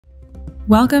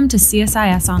Welcome to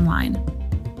CSIS Online.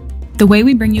 The way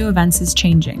we bring you events is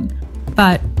changing,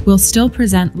 but we'll still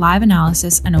present live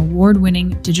analysis and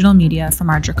award-winning digital media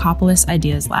from our Dracopolis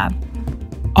Ideas Lab.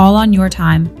 All on your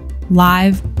time,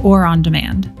 live or on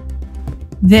demand.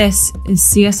 This is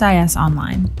CSIS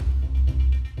Online.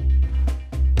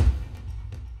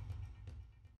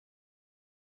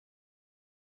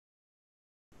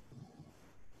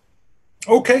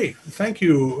 Okay, thank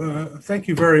you. Thank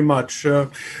you very much.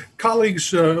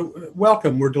 Colleagues,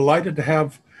 welcome. We're delighted to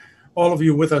have all of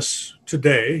you with us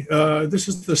today. This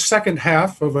is the second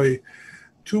half of a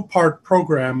two-part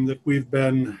program that we've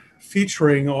been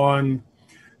featuring on,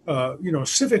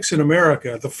 civics in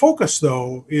America. The focus,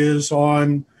 though, is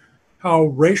on how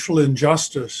racial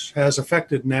injustice has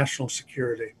affected national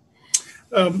security.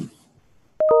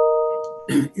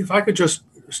 If I could just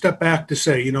step back to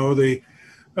say,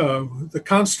 the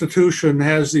Constitution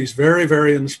has these very,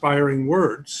 very inspiring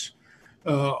words.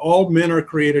 All men are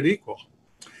created equal.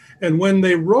 And when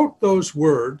they wrote those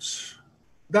words,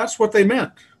 that's what they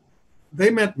meant. They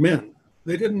meant men.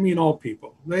 They didn't mean all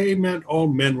people. They meant all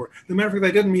men were. As a matter of fact,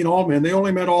 they didn't mean all men. They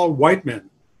only meant all white men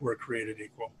were created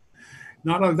equal.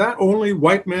 Not only that, only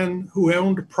white men who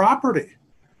owned property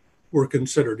were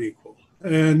considered equal.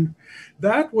 And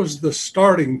that was the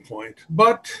starting point.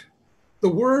 But the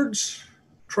words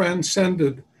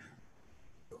transcended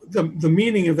the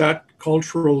meaning of that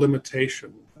cultural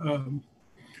limitation.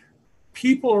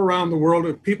 People around the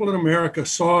world, people in America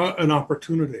saw an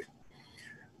opportunity.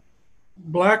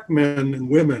 Black men and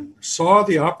women saw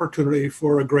the opportunity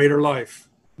for a greater life.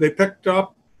 They picked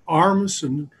up arms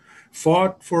and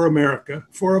fought for America,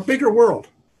 for a bigger world,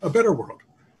 a better world.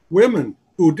 Women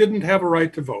who didn't have a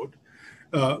right to vote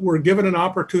were given an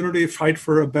opportunity to fight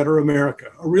for a better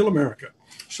America, a real America.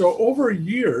 So over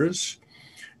years,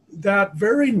 that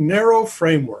very narrow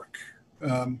framework,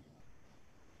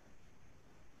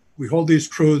 we hold these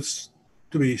truths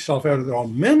to be self-evident that all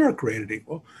men are created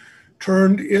equal,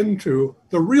 turned into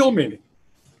the real meaning.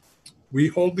 We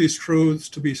hold these truths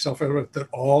to be self-evident that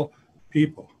all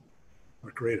people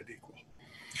are created equal.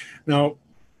 Now,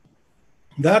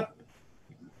 that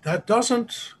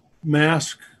doesn't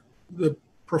mask the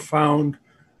profound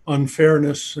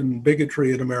unfairness and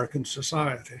bigotry in American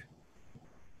society.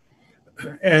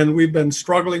 And we've been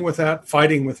struggling with that,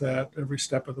 fighting with that every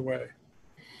step of the way.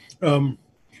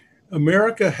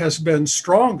 America has been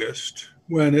strongest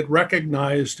when it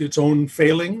recognized its own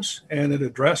failings and it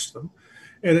addressed them,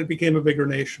 and it became a bigger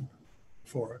nation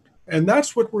for it. And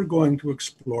that's what we're going to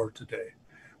explore today.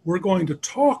 We're going to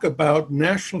talk about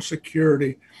national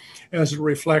security as it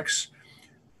reflects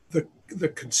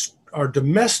our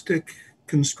domestic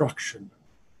construction,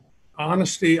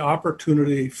 honesty,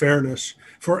 opportunity, fairness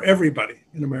for everybody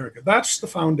in America. That's the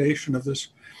foundation of this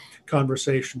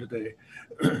conversation today.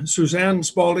 Suzanne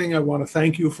Spalding, I want to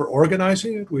thank you for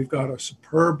organizing it. We've got a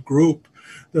superb group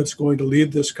that's going to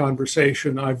lead this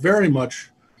conversation. I very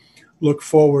much look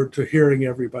forward to hearing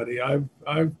everybody.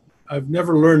 I've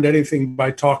never learned anything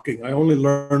by talking. I only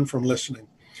learn from listening.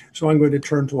 So I'm going to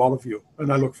turn to all of you,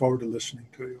 and I look forward to listening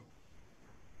to you.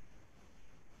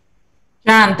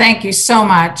 John, thank you so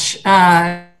much.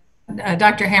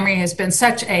 Dr. Hamre has been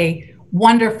such a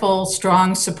wonderful,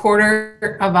 strong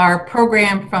supporter of our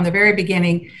program from the very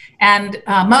beginning. And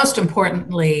most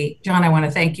importantly, John, I want to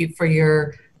thank you for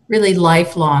your really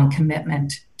lifelong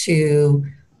commitment to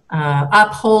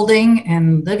upholding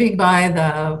and living by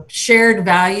the shared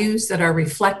values that are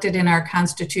reflected in our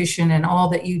Constitution and all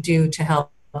that you do to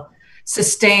help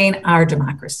sustain our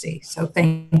democracy. So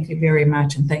thank you very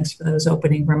much, and thanks for those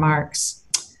opening remarks.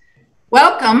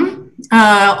 Welcome,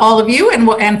 all of you,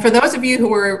 and for those of you who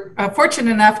were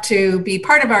fortunate enough to be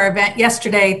part of our event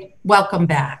yesterday, welcome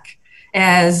back.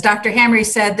 As Dr. Hamre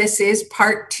said, this is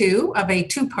part 2 of a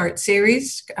two-part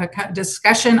series, a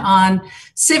discussion on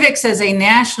civics as a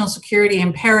national security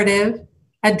imperative,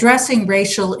 addressing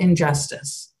racial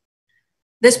injustice.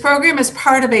 This program is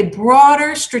part of a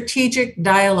broader strategic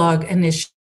dialogue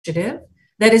initiative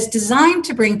that is designed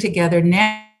to bring together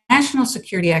national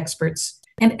security experts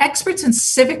and experts in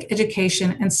civic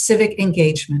education and civic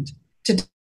engagement to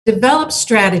develop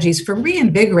strategies for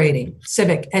reinvigorating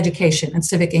civic education and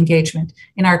civic engagement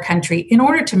in our country in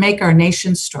order to make our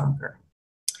nation stronger.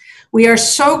 We are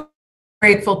so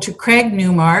grateful to Craig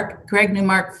Newmark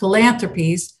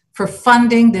Philanthropies, for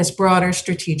funding this broader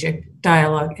strategic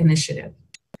dialogue initiative.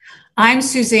 I'm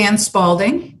Suzanne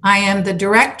Spalding. I am the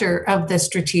director of the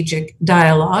Strategic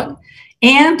Dialogue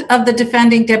and of the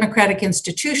Defending Democratic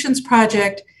Institutions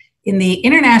Project in the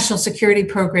International Security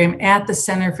Program at the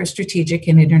Center for Strategic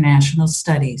and International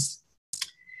Studies.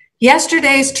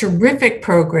 Yesterday's terrific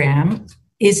program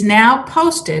is now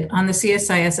posted on the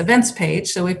CSIS events page.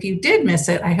 So if you did miss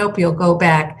it, I hope you'll go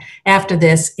back after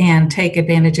this and take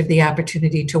advantage of the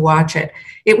opportunity to watch it.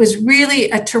 It was really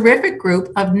a terrific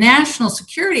group of national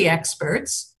security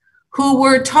experts who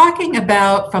were talking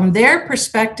about, from their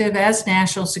perspective as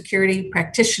national security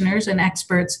practitioners and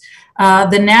experts,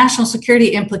 the national security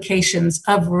implications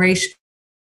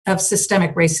of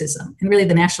systemic racism and really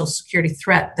the national security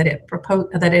threat that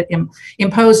it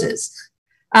imposes.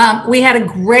 We had a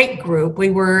great group. We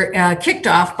were kicked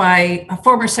off by a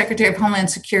former Secretary of Homeland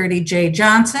Security, Jay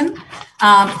Johnson,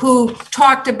 who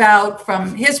talked about,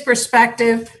 from his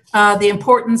perspective, the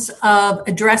importance of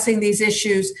addressing these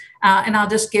issues. And I'll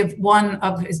just give one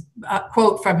of his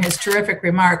quote from his terrific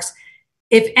remarks.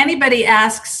 If anybody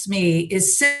asks me,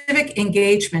 is civic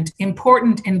engagement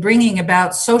important in bringing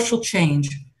about social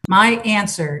change? My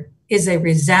answer is a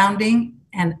resounding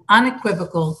and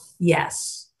unequivocal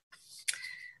yes.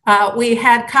 We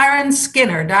had Karen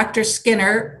Skinner, Dr.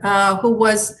 Skinner, who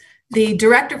was the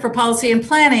Director for Policy and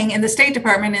Planning in the State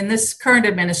Department in this current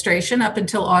administration up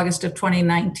until August of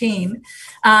 2019.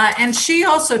 And she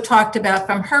also talked about,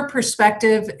 from her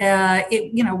perspective,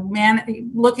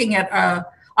 looking at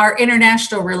our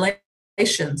international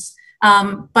relations,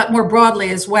 but more broadly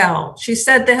as well. She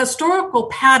said the historical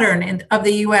pattern of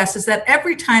the US is that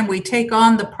every time we take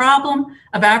on the problem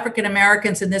of African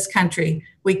Americans in this country,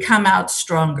 we come out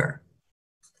stronger.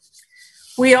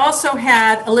 We also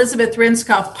had Elizabeth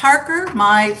Rinskoff Parker,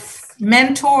 my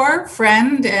mentor,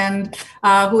 friend, and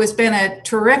who has been a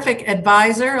terrific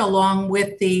advisor, along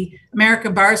with the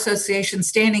American Bar Association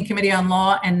Standing Committee on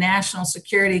Law and National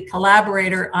Security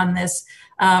collaborator on this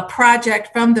project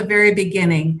from the very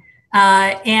beginning.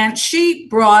 And she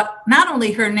brought not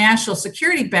only her national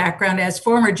security background as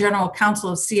former general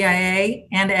counsel of CIA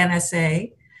and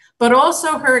NSA, but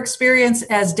also her experience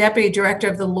as deputy director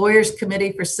of the Lawyers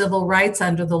Committee for Civil Rights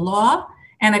under the law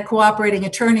and a cooperating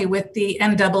attorney with the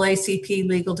NAACP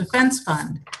Legal Defense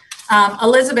Fund.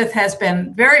 Elizabeth has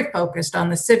been very focused on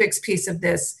the civics piece of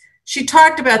this. She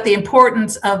talked about the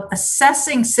importance of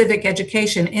assessing civic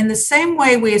education in the same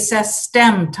way we assess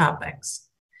STEM topics.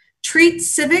 Treat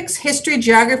civics, history,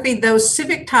 geography, those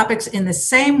civic topics in the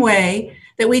same way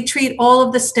that we treat all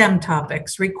of the STEM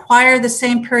topics, require the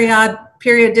same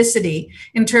periodicity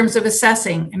in terms of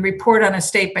assessing, and report on a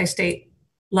state-by-state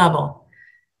level.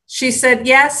 She said,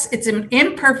 yes, it's an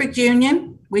imperfect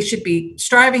union. We should be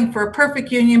striving for a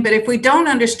perfect union, but if we don't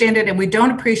understand it and we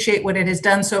don't appreciate what it has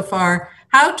done so far,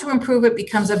 how to improve it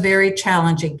becomes a very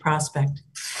challenging prospect.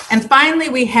 And finally,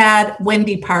 we had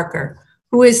Wendy Parker,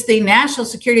 who is the National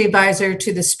Security Advisor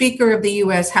to the Speaker of the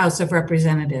U.S. House of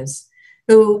Representatives,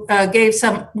 who gave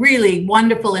some really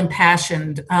wonderful,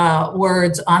 impassioned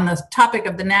words on the topic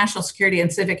of the national security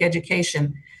and civic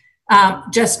education.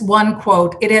 Just one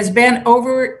quote: "It has been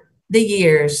over the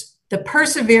years the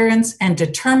perseverance and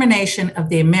determination of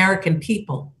the American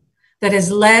people that has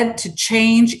led to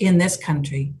change in this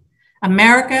country.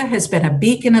 America has been a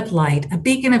beacon of light, a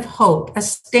beacon of hope, a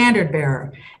standard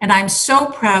bearer, and I'm so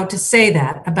proud to say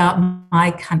that about my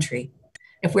country.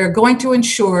 If we're going to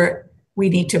ensure, we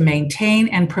need to maintain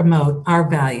and promote our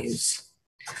values."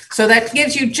 So that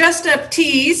gives you just a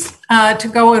tease to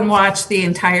go and watch the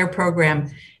entire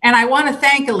program. And I want to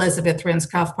thank Elizabeth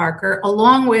Rinskoff Parker,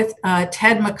 along with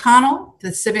Ted McConnell,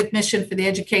 the Civic Mission for the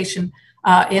Education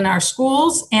in our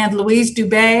schools, and Louise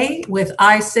Dubé with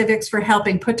iCivics for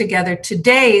helping put together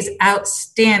today's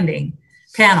outstanding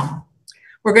panel.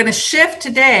 We're going to shift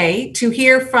today to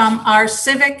hear from our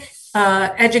civic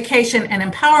education and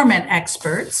empowerment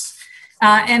experts,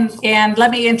 and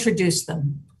let me introduce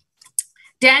them.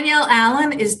 Danielle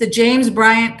Allen is the James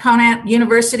Bryant Conant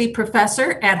University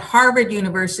professor at Harvard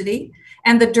University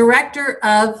and the director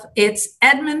of its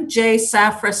Edmund J.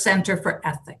 Safra Center for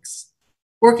Ethics.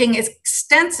 Working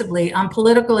extensively on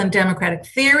political and democratic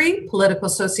theory, political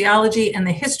sociology, and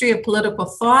the history of political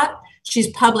thought,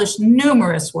 she's published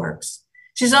numerous works.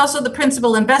 She's also the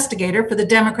principal investigator for the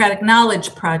Democratic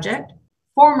Knowledge Project,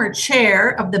 former chair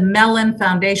of the Mellon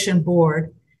Foundation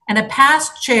Board, and a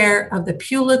past chair of the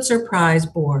Pulitzer Prize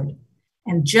Board.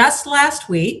 And just last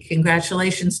week,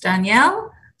 congratulations,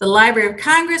 Danielle, the Library of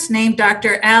Congress named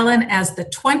Dr. Allen as the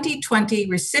 2020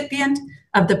 recipient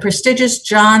of the prestigious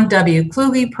John W.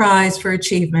 Kluge Prize for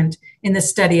Achievement in the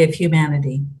Study of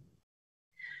Humanity.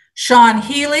 Sean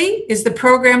Healy is the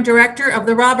program director of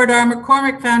the Robert R.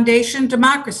 McCormick Foundation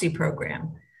Democracy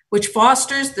Program, which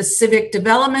fosters the civic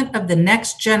development of the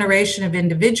next generation of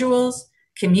individuals,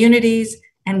 communities,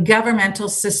 and governmental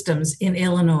systems in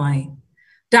Illinois.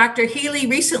 Dr. Healy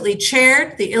recently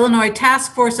chaired the Illinois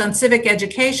Task Force on Civic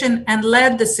Education and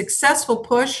led the successful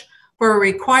push for a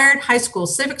required high school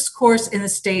civics course in the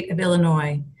state of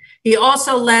Illinois. He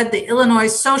also led the Illinois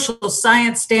Social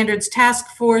Science Standards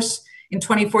Task Force in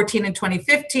 2014 and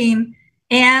 2015,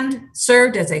 and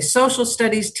served as a social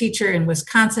studies teacher in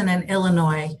Wisconsin and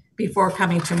Illinois before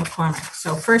coming to McCormick.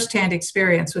 So firsthand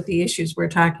experience with the issues we're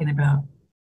talking about.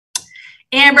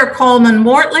 Amber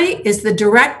Coleman-Mortley is the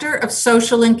Director of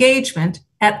Social Engagement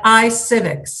at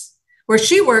iCivics, where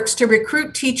she works to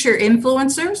recruit teacher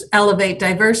influencers, elevate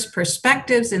diverse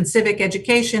perspectives in civic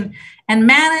education, and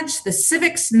manage the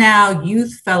Civics Now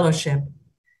Youth Fellowship.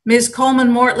 Ms.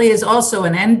 Coleman-Mortley is also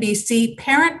an NBC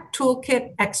Parent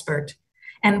Toolkit expert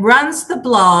and runs the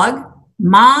blog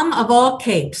Mom of All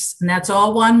Capes, and that's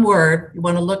all one word. You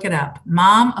want to look it up,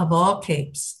 Mom of All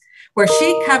Capes, where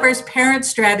she covers parent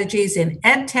strategies in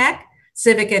ed tech,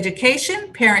 civic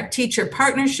education, parent-teacher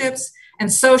partnerships,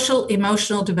 and social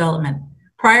emotional development.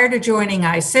 Prior to joining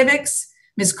iCivics,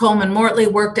 Ms.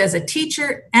 Coleman-Mortley worked as a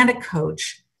teacher and a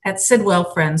coach at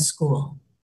Sidwell Friends School.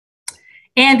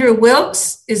 Andrew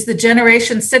Wilkes is the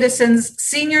Generation Citizens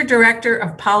Senior Director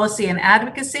of Policy and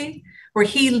Advocacy, where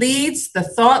he leads the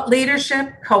thought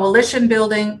leadership, coalition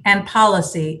building, and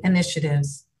policy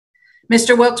initiatives.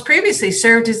 Mr. Wilkes previously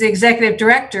served as the executive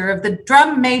director of the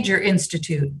Drum Major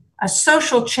Institute, a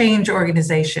social change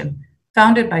organization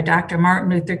founded by Dr. Martin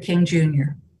Luther King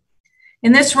Jr.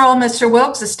 In this role, Mr.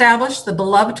 Wilkes established the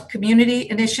Beloved Community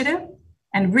Initiative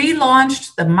and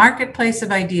relaunched the Marketplace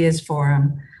of Ideas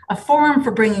Forum, a forum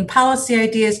for bringing policy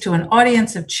ideas to an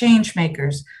audience of change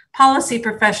makers, policy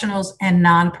professionals, and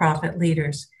nonprofit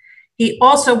leaders. He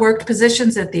also worked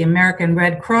positions at the American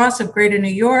Red Cross of Greater New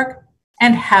York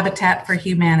and Habitat for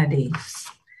Humanity.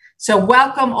 So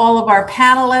welcome all of our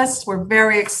panelists. We're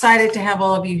very excited to have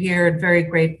all of you here and very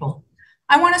grateful.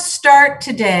 I want to start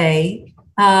today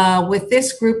with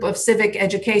this group of civic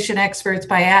education experts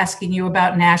by asking you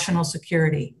about national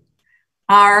security.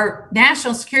 Our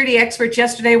national security experts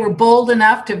yesterday were bold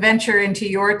enough to venture into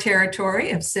your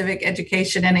territory of civic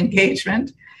education and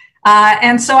engagement.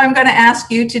 And so I'm going to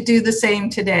ask you to do the same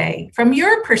today. From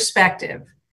your perspective,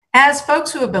 as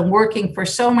folks who have been working for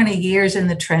so many years in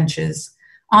the trenches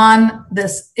on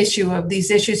this issue of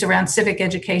these issues around civic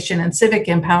education and civic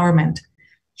empowerment,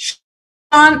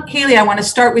 Sean Healy, I want to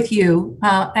start with you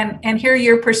and hear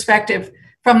your perspective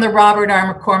from the Robert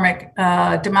R.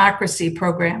 McCormick Democracy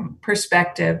Program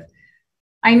perspective.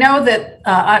 I know that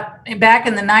back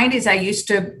in the 90s, I used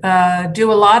to do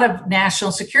a lot of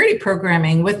national security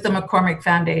programming with the McCormick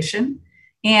Foundation.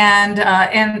 And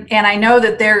I know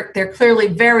that they're clearly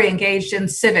very engaged in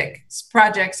civic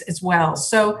projects as well.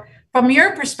 So from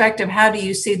your perspective, how do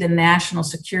you see the national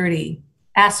security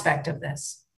aspect of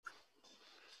this?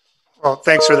 Well,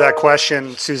 thanks for that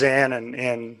question, Suzanne,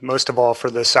 and most of all for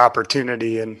this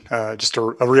opportunity, and just a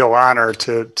real honor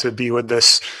to be with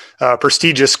this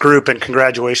prestigious group, and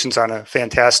congratulations on a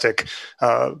fantastic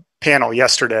panel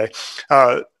yesterday.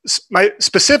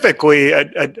 Specifically,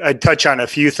 I'd touch on a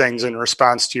few things in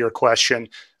response to your question,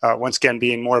 once again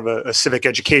being more of a civic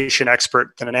education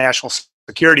expert than a national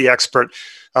security expert.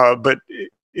 But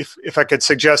if I could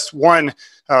suggest one,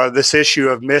 this issue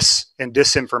of mis and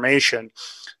disinformation,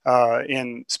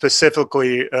 and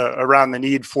specifically around the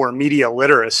need for media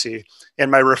literacy.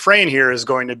 And my refrain here is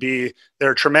going to be,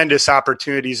 there are tremendous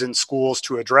opportunities in schools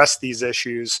to address these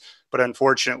issues, but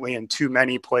unfortunately in too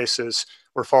many places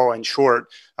we're falling short.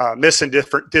 Mis and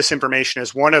disinformation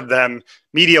is one of them.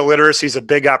 Media literacy is a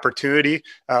big opportunity.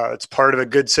 It's part of a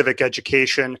good civic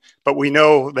education, but we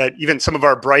know that even some of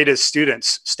our brightest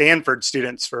students, Stanford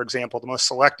students, for example, the most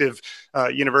selective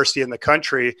university in the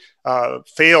country,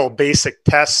 fail basic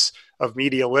tests of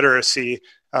media literacy.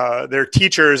 Their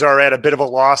teachers are at a bit of a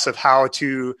loss of how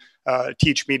to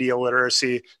teach media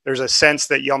literacy. There's a sense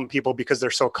that young people, because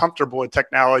they're so comfortable with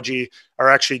technology, are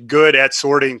actually good at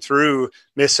sorting through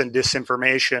mis and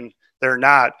disinformation. They're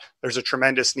not. There's a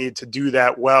tremendous need to do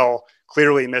that well.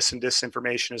 Clearly, mis and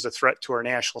disinformation is a threat to our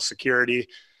national security.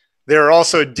 There are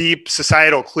also deep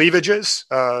societal cleavages.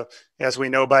 As we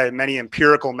know by many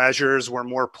empirical measures, we're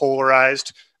more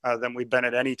polarized than we've been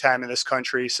at any time in this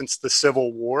country since the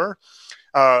Civil War.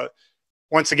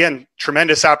 Once again,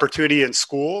 tremendous opportunity in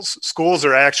schools. Schools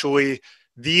are actually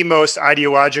the most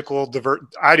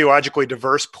ideologically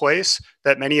diverse place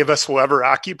that many of us will ever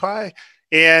occupy.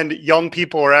 And young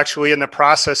people are actually in the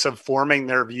process of forming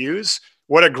their views.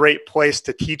 What a great place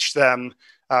to teach them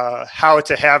how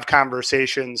to have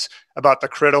conversations about the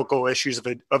critical issues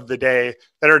of the day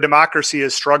that our democracy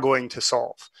is struggling to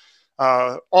solve.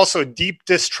 Also, deep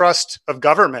distrust of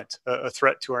government, a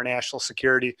threat to our national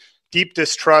security, deep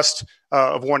distrust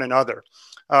of one another.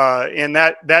 And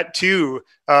that too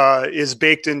is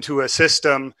baked into a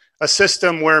system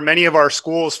where many of our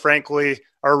schools, frankly,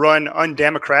 are run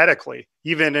undemocratically,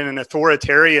 even in an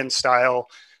authoritarian style.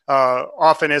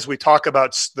 Often as we talk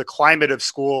about the climate of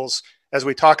schools, as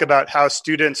we talk about how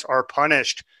students are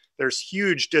punished, there's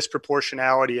huge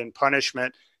disproportionality in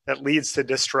punishment that leads to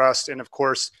distrust. And of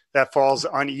course, that falls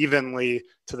unevenly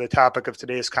to the topic of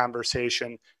today's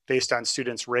conversation based on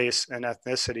students' race and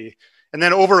ethnicity. And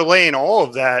then overlaying all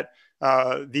of that,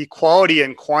 the quality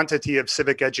and quantity of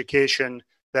civic education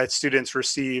that students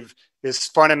receive is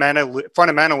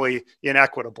fundamentally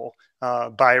inequitable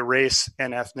by race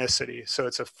and ethnicity. So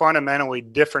it's a fundamentally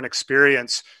different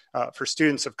experience for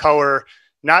students of color,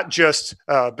 not just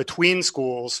between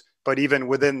schools, but even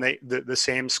within the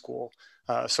same school.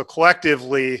 So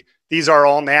collectively, these are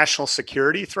all national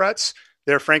security threats.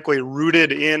 They're frankly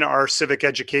rooted in our civic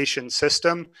education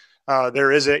system.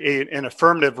 There is an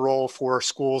affirmative role for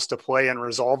schools to play in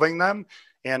resolving them.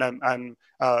 And I'm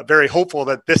very hopeful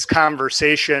that this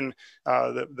conversation,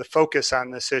 the focus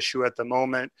on this issue at the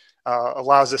moment,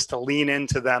 allows us to lean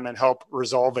into them and help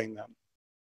resolving them.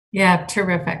 Yeah,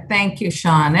 terrific. Thank you,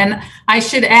 Sean. And I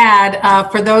should add,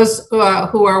 for those who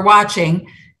are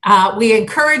watching, we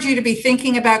encourage you to be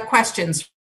thinking about questions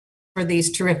for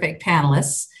these terrific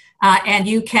panelists. And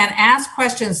you can ask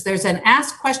questions. There's an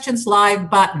Ask Questions Live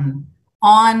button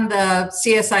on the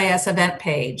CSIS event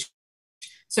page.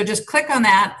 So just click on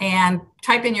that and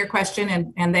type in your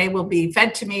question, and they will be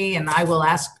fed to me, and I will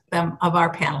ask them of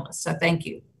our panelists. So thank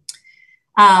you.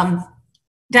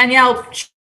 Danielle,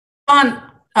 Sean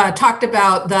talked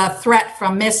about the threat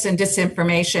from mis and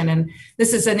disinformation, and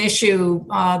this is an issue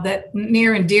that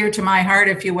near and dear to my heart,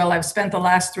 if you will. I've spent the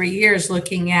last 3 years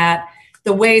looking at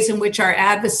the ways in which our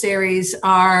adversaries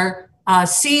are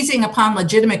seizing upon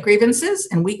legitimate grievances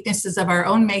and weaknesses of our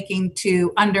own making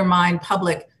to undermine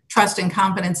public trust and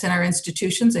confidence in our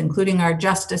institutions, including our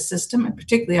justice system, and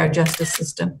particularly our justice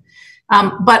system.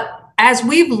 But as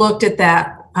we've looked at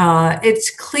that, it's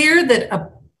clear that a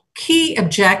key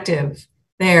objective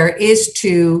there is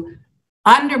to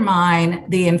undermine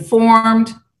the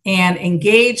informed and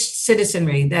engaged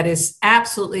citizenry that is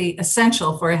absolutely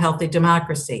essential for a healthy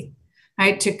democracy,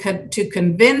 right? To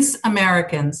convince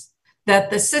Americans that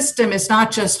the system is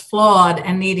not just flawed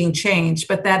and needing change,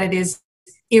 but that it is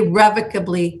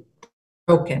irrevocably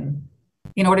broken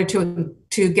in order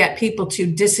to get people to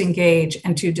disengage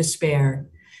and to despair,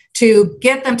 to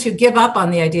get them to give up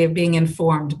on the idea of being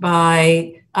informed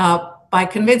by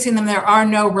convincing them there are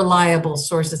no reliable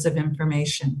sources of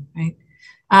information, right?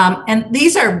 And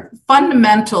these are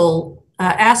fundamental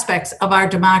aspects of our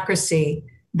democracy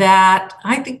that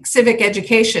I think civic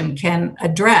education can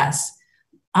address,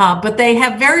 but they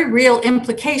have very real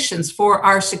implications for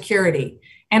our security.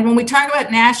 And when we talk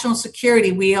about national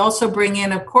security, we also bring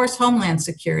in, of course, homeland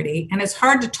security. And it's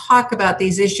hard to talk about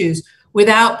these issues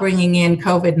without bringing in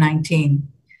COVID-19,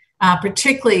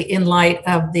 particularly in light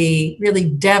of the really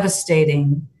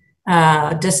devastating,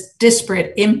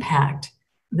 disparate impact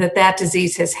that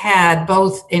disease has had,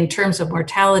 both in terms of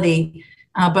mortality,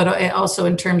 but also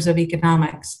in terms of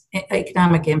economic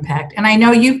impact. And I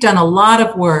know you've done a lot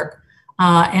of work,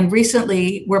 and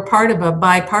recently we're part of a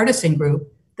bipartisan group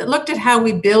that looked at how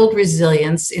we build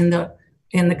resilience in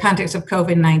the context of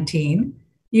COVID-19.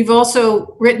 You've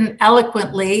also written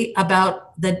eloquently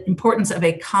about the importance of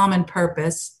a common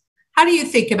purpose. How do you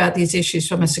think about these issues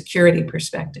from a security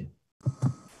perspective?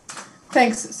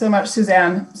 Thanks so much,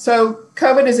 Suzanne. So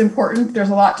COVID is important. There's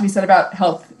a lot to be said about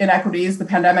health inequities. The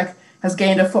pandemic has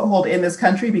gained a foothold in this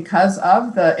country because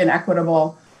of the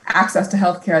inequitable access to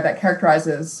healthcare that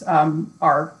characterizes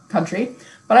our country.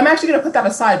 But I'm actually going to put that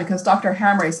aside because Dr.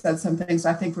 Hamre said some things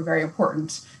I think were very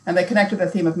important, and they connect with the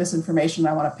theme of misinformation.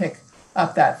 I want to pick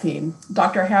up that theme.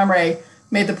 Dr. Hamre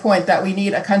made the point that we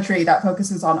need a country that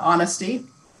focuses on honesty,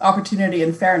 opportunity,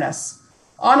 and fairness.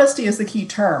 Honesty is the key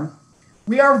term.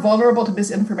 We are vulnerable to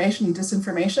misinformation and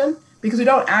disinformation because we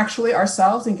don't actually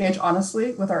ourselves engage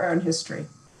honestly with our own history.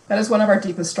 That is one of our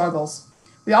deepest struggles.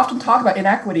 We often talk about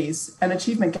inequities and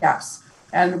achievement gaps.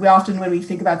 And we often, when we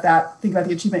think about that, think about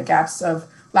the achievement gaps of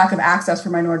lack of access for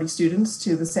minority students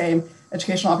to the same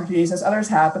educational opportunities as others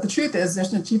have. But the truth is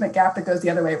there's an achievement gap that goes the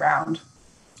other way around,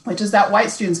 which is that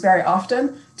white students very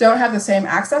often don't have the same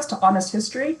access to honest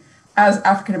history as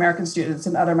African-American students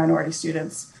and other minority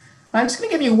students. And I'm just going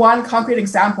to give you one concrete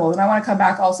example, and I want to come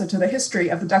back also to the history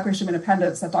of the Declaration of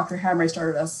Independence that Dr. Hamre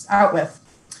started us out with.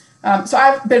 So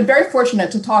I've been very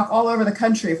fortunate to talk all over the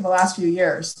country for the last few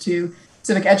years to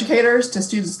civic educators to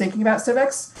students thinking about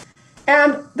civics.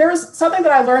 And there was something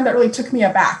that I learned that really took me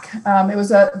aback. It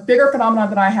was a bigger phenomenon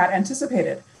than I had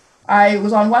anticipated. I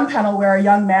was on one panel where a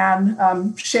young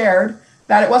man shared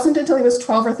that it wasn't until he was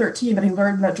 12 or 13 that he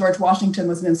learned that George Washington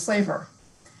was an enslaver.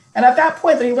 And at that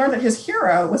point that he learned that his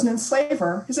hero was an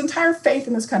enslaver, his entire faith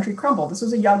in this country crumbled. This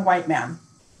was a young white man,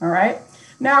 all right?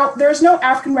 Now, there's no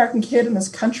African-American kid in this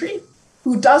country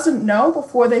who doesn't know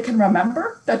before they can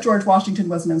remember that George Washington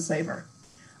was an enslaver.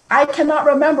 I cannot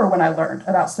remember when I learned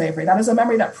about slavery. That is a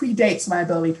memory that predates my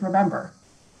ability to remember.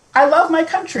 I love my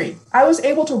country. I was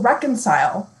able to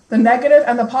reconcile the negative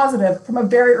and the positive from a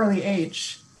very early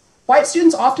age. White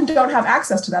students often don't have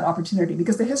access to that opportunity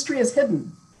because the history is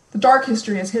hidden. The dark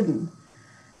history is hidden.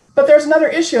 But there's another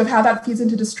issue of how that feeds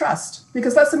into distrust.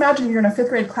 Because let's imagine you're in a 5th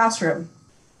grade classroom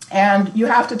and you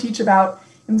have to teach about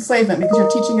enslavement because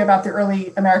you're teaching about the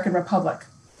early American Republic.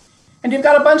 And you've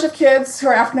got a bunch of kids who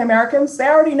are African Americans. They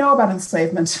already know about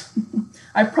enslavement.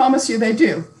 I promise you they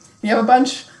do. You have a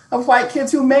bunch of white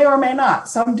kids who may or may not.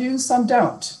 Some do, some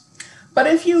don't. But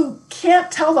if you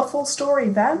can't tell the full story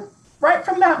then, right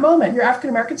from that moment, your African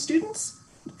American students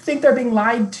think they're being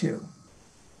lied to.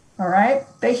 All right?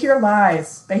 They hear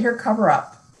lies. They hear cover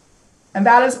up. And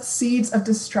that is seeds of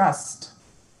distrust.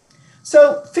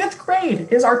 So 5th grade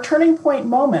is our turning point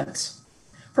moment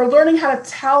for learning how to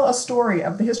tell a story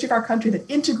of the history of our country that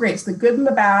integrates the good and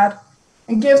the bad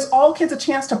and gives all kids a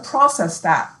chance to process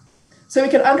that so we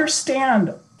can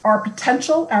understand our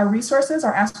potential, our resources,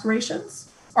 our aspirations,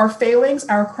 our failings,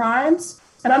 our crimes,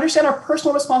 and understand our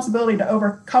personal responsibility to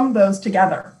overcome those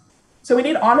together. So we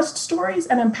need honest stories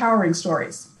and empowering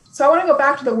stories. So I want to go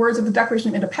back to the words of the Declaration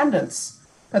of Independence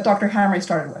that Dr. Hamre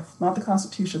started with, not the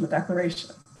Constitution, the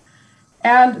Declaration.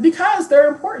 And because they're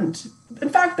important. In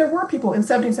fact, there were people in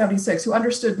 1776 who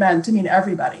understood men to mean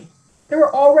everybody. They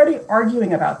were already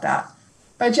arguing about that.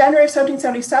 By January of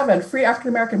 1777, free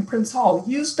African-American Prince Hall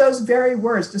used those very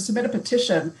words to submit a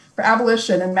petition for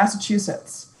abolition in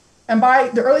Massachusetts. And by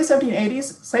the early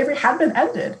 1780s, slavery had been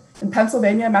ended in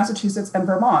Pennsylvania, Massachusetts, and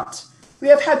Vermont. We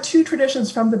have had 2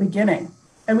 traditions from the beginning,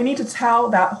 and we need to tell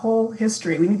that whole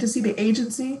history. We need to see the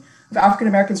agency of African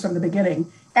Americans from the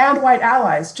beginning. And white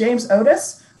allies. James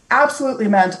Otis absolutely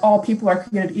meant all people are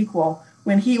created equal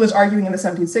when he was arguing in the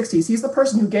 1760s. He's the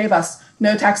person who gave us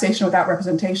no taxation without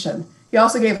representation. He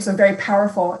also gave us a very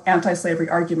powerful anti-slavery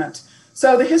argument.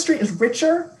 So the history is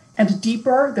richer and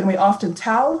deeper than we often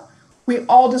tell. We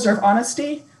all deserve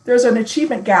honesty. There's an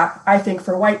achievement gap, I think,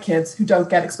 for white kids who don't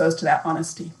get exposed to that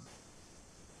honesty.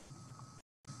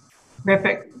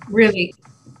 Terrific. Really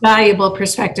valuable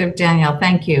perspective, Danielle.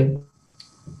 Thank you.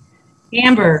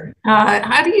 Amber,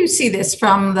 how do you see this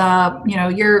from the,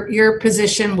 your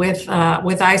position with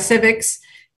iCivics,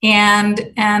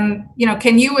 and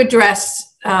can you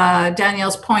address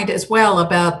Danielle's point as well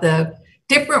about the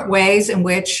different ways in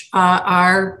which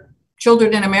our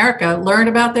children in America learn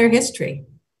about their history?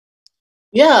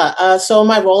 Yeah, so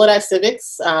my role at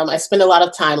iCivics, I spend a lot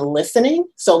of time listening.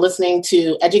 So listening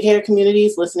to educator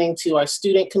communities, listening to our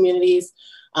student communities,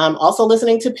 also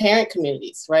listening to parent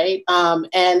communities, right?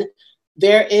 And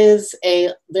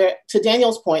to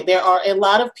Daniel's point, there are a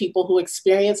lot of people who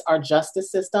experience our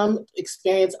justice system,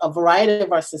 experience a variety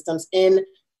of our systems in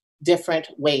different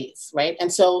ways, right?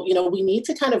 And so, we need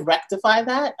to kind of rectify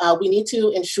that. We need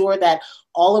to ensure that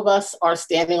all of us are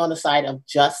standing on the side of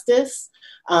justice.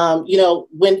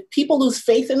 When people lose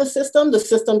faith in the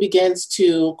system begins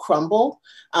to crumble.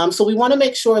 So we want to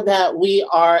make sure that we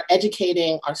are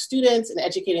educating our students and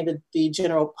educating the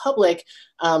general public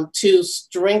to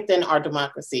strengthen our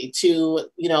democracy, to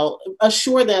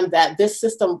assure them that this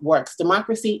system works.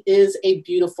 Democracy is a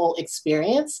beautiful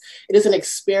experience. It is an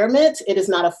experiment. It is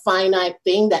not a finite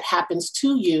thing that happens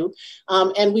to you.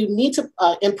 And we need to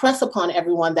impress upon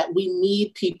everyone that we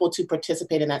need people to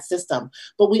participate in that system.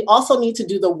 But we also need to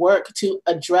do the work to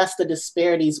address the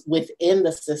disparities within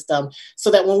the system so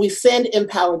that when we send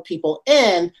empowered people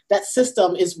in, that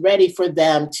system is ready for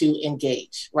them to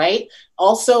engage, right?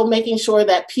 Also making sure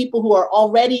that people who are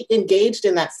already engaged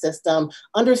in that system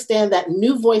understand that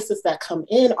new voices that come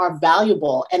in are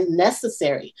valuable and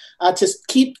necessary to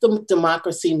keep the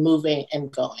democracy moving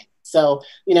and going. So,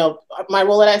 my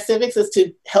role at iCivics is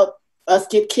to help us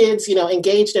get kids,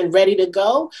 engaged and ready to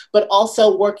go, but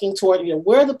also working toward,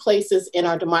 where are the places in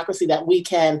our democracy that we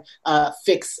can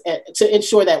fix to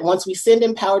ensure that once we send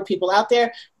empowered people out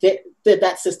there,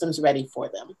 that system's ready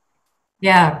for them.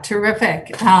 Yeah,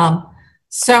 terrific.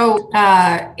 So,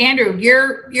 Andrew,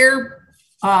 you're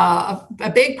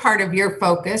a big part of your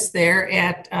focus there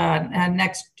at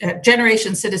Next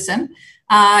Generation Citizen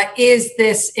is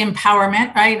this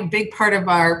empowerment, right? A big part of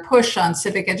our push on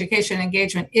civic education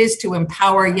engagement is to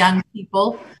empower young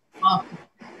people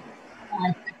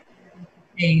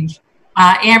change.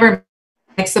 Amber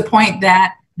makes the point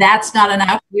that that's not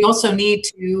enough. We also need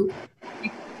to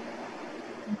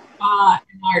our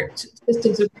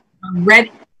systems are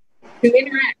ready to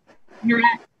interact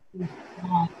with,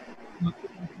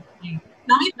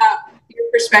 tell me about your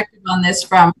perspective on this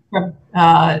from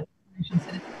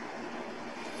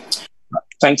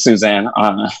Thanks, Suzanne,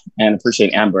 and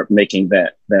appreciate Amber making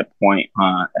that point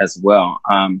as well.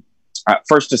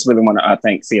 First, just really want to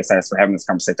thank CSIS for having this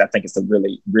conversation. I think it's a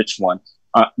really rich one.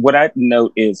 What I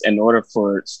note is, in order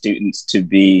for students to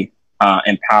be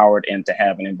empowered and to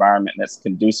have an environment that's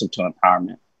conducive to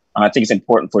empowerment, I think it's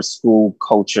important for school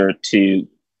culture to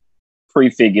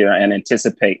prefigure and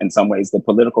anticipate, in some ways, the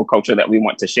political culture that we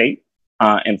want to shape.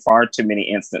 In far too many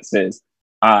instances,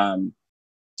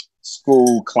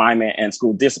 school climate and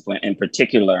school discipline in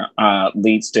particular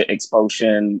leads to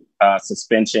expulsion,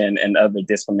 suspension, and other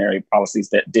disciplinary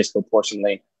policies that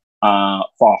disproportionately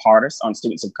fall hardest on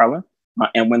students of color.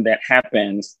 And when that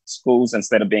happens, schools,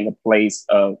 instead of being a place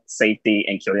of safety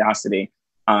and curiosity,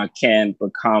 can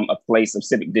become a place of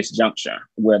civic disjuncture,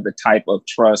 where the type of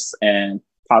trust and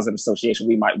positive association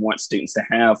we might want students to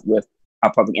have with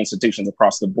our public institutions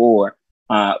across the board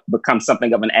becomes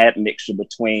something of an admixture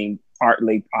between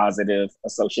partly positive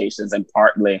associations and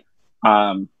partly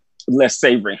less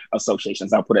savory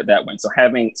associations, I'll put it that way. So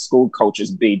having school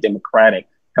cultures be democratic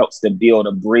helps to build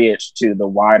a bridge to the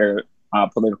wider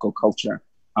political culture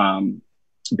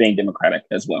being democratic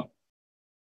as well.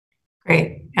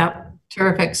 Great. Yep.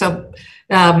 Terrific. So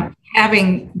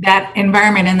having that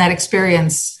environment and that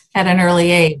experience at an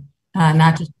early age,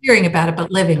 not just hearing about it,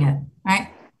 but living it, right?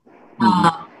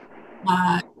 John,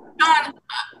 what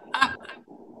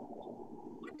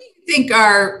do you think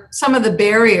are some of the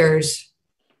barriers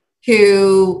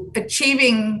to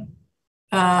achieving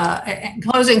and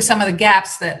closing some of the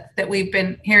gaps that we've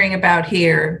been hearing about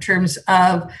here in terms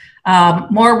of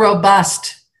more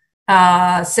robust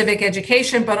civic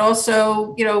education, but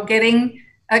also, getting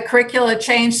a curricula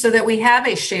change so that we have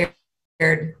a shared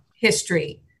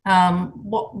history? All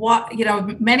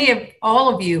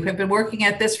of you have been working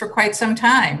at this for quite some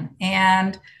time,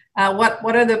 and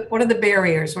what are the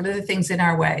barriers? What are the things in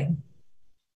our way?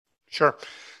 Sure.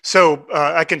 So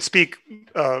I can speak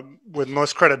with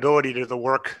most credibility to the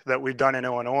work that we've done in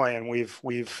Illinois, and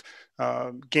we've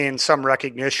gained some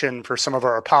recognition for some of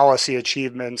our policy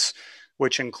achievements,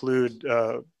 which include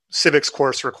civics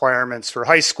course requirements for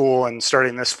high school, and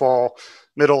starting this fall,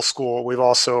 middle school. We've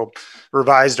also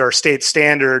revised our state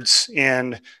standards,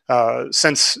 and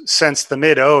since the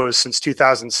mid-O's, since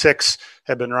 2006,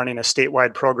 have been running a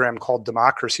statewide program called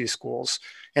Democracy Schools.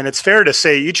 And it's fair to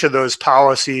say each of those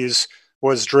policies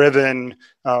was driven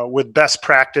with best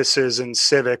practices in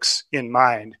civics in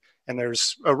mind. And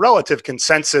there's a relative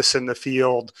consensus in the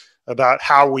field about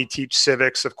how we teach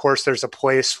civics. Of course, there's a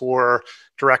place for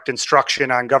direct instruction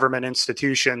on government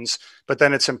institutions, but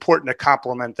then it's important to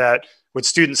complement that with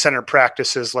student-centered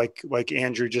practices like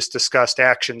Andrew just discussed,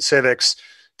 action civics,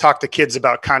 talk to kids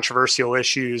about controversial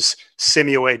issues,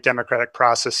 simulate democratic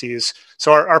processes.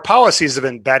 So our policies have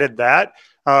embedded that,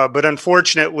 but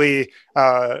unfortunately,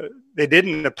 they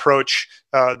didn't approach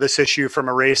this issue from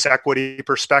a race equity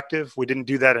perspective. We didn't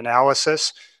do that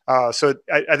analysis. So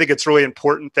I think it's really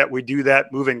important that we do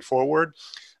that moving forward.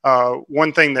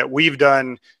 One thing that we've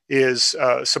done is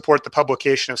support the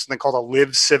publication of something called a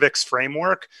Live Civics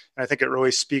framework. And I think it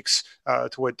really speaks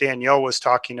to what Danielle was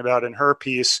talking about in her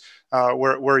piece,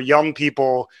 where young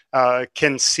people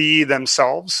can see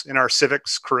themselves in our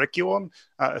civics curriculum.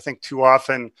 I think too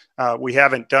often we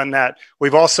haven't done that.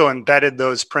 We've also embedded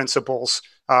those principles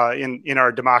in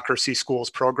our Democracy Schools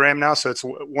program now. So it's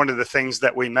one of the things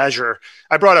that we measure.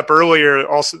 I brought up earlier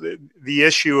also the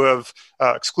issue of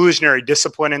exclusionary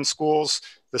discipline in schools,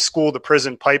 the school to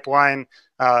prison pipeline,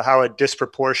 how it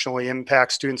disproportionately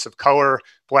impacts students of color,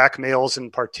 Black males in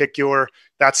particular.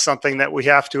 That's something that we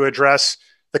have to address.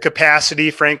 The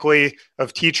capacity, frankly,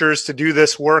 of teachers to do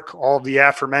this work, all of the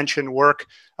aforementioned work,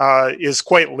 is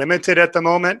quite limited at the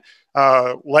moment.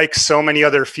 Like so many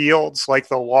other fields, like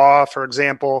the law, for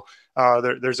example,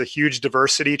 there's a huge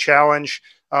diversity challenge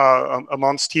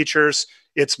amongst teachers.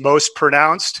 It's most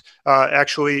pronounced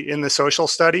actually in the social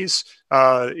studies.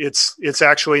 It's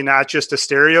actually not just a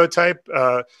stereotype.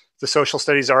 The social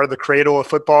studies are the cradle of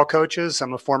football coaches.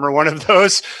 I'm a former one of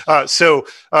those. So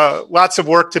lots of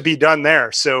work to be done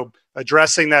there. So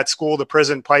addressing that school to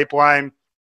prison pipeline,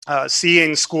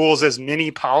 seeing schools as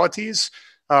mini polities,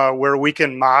 where we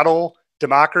can model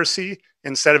democracy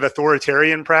instead of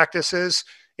authoritarian practices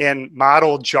and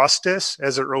model justice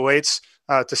as it relates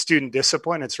to student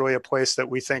discipline. It's really a place that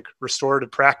we think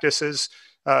restorative practices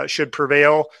should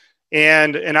prevail,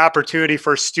 and an opportunity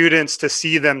for students to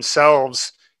see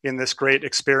themselves in this great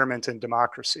experiment in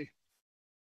democracy.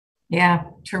 Yeah,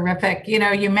 terrific. You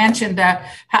know, you mentioned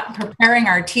preparing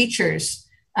our teachers,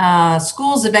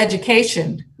 schools of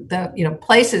education, the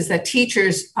places that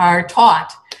teachers are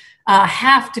taught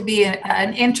have to be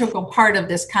an integral part of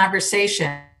this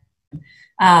conversation.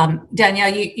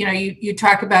 Danielle, you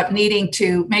talk about needing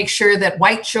to make sure that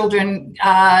white children,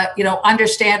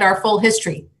 understand our full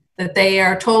history, that they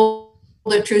are told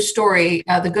the true story,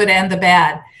 the good and the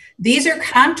bad. These are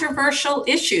controversial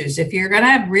issues. If you're going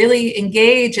to really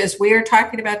engage, as we are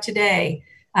talking about today,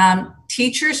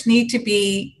 teachers need to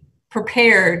be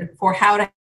prepared for how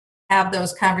to have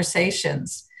those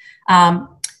conversations.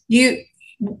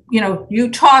 You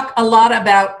talk a lot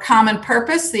about common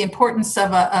purpose, the importance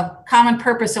of a common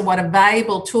purpose, and what a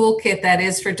valuable toolkit that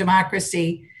is for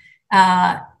democracy.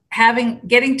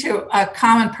 Getting to a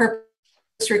common purpose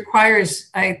requires,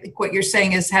 I think what you're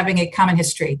saying is having a common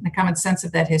history, a common sense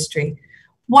of that history.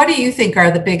 What do you think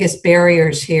are the biggest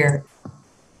barriers here?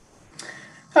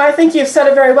 I think you've said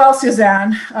it very well,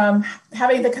 Suzanne.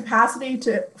 Having the capacity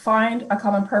to find a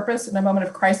common purpose in a moment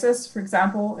of crisis, for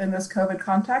example, in this COVID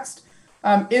context,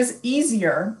 is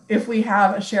easier if we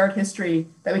have a shared history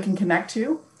that we can connect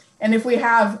to, and if we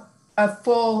have a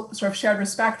full sort of shared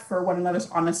respect for one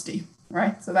another's honesty,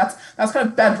 right? So that's kind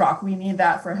of bedrock. We need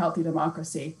that for a healthy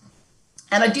democracy.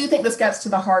 And I do think this gets to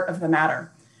the heart of the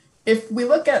matter. If we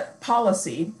look at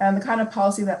policy and the kind of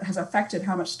policy that has affected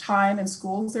how much time in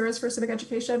schools there is for civic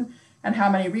education and how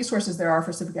many resources there are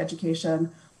for civic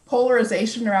education,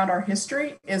 polarization around our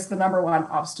history is the number one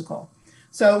obstacle.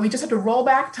 So we just have to roll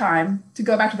back time to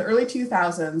go back to the early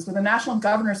 2000s when the National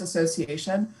Governors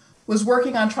Association was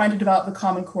working on trying to develop the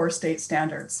Common Core state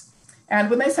standards. And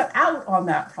when they set out on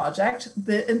that project,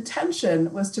 the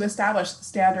intention was to establish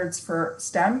standards for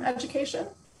STEM education,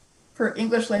 for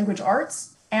English language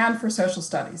arts, and for social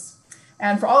studies.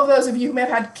 And for all of those of you who may have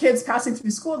had kids passing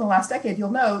through school in the last decade,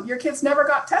 you'll know your kids never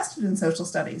got tested in social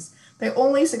studies. They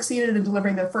only succeeded in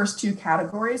delivering the first two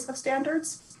categories of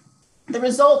standards. The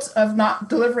result of not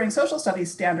delivering social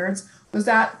studies standards was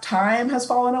that time has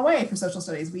fallen away for social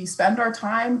studies. We spend our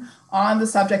time on the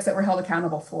subjects that we're held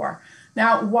accountable for.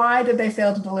 Now, why did they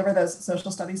fail to deliver those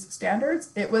social studies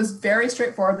standards? It was very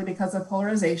straightforwardly because of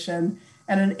polarization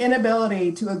and an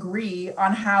inability to agree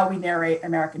on how we narrate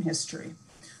American history.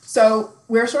 So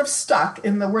we're sort of stuck,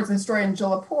 in the words of historian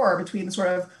Jill Lepore, between the sort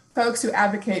of folks who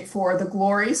advocate for the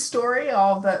glory story,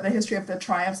 all the history of the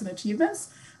triumphs and achievements,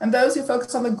 and those who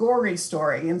focus on the gory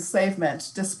story,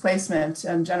 enslavement, displacement,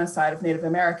 and genocide of Native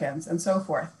Americans, and so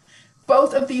forth.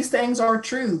 Both of these things are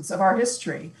truths of our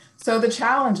history. So the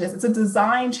challenge is, it's a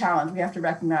design challenge we have to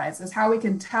recognize, is how we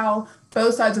can tell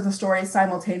both sides of the story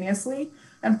simultaneously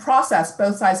and process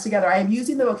both sides together. I am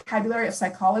using the vocabulary of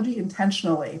psychology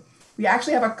intentionally. We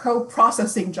actually have a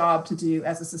co-processing job to do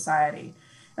as a society.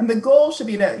 And the goal should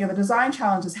be to, the design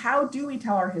challenge is, how do we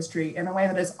tell our history in a way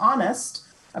that is honest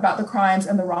about the crimes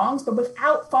and the wrongs, but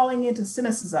without falling into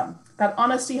cynicism? That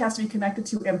honesty has to be connected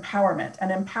to empowerment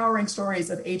and empowering stories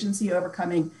of agency,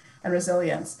 overcoming, and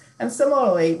resilience. And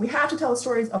similarly, we have to tell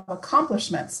stories of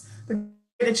accomplishments, the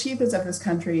great achievements of this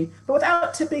country, but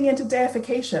without tipping into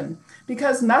deification,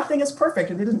 because nothing is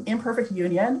perfect. It is an imperfect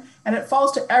union, and it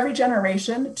falls to every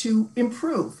generation to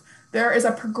improve. There is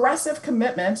a progressive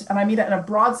commitment, and I mean that in a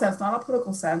broad sense, not a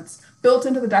political sense, built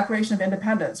into the Declaration of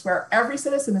Independence, where every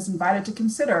citizen is invited to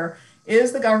consider,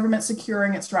 is the government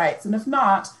securing its rights? And if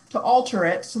not, to alter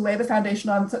it, to lay the foundation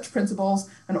on such principles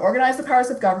and organize the powers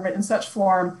of government in such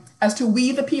form as to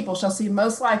we the people shall seem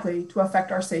most likely to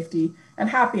affect our safety and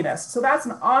happiness. So that's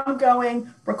an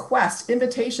ongoing request,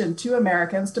 invitation to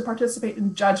Americans to participate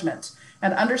in judgment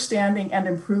and understanding and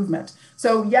improvement.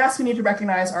 So yes, we need to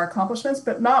recognize our accomplishments,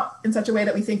 but not in such a way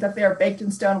that we think that they are baked in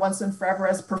stone once and forever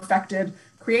as perfected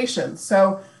creations.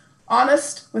 So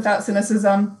honest without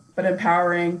cynicism, but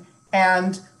empowering,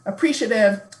 and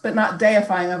appreciative, but not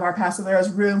deifying of our past, so there is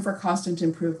room for constant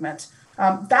improvement.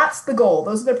 That's the goal.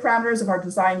 Those are the parameters of our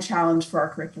design challenge for our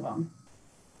curriculum.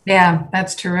 Yeah,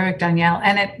 that's terrific, Danielle.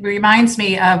 And it reminds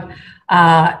me of,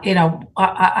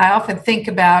 I often think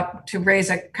about, to raise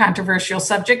a controversial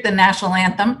subject, the national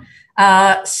anthem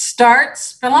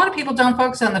starts, but a lot of people don't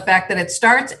focus on the fact that it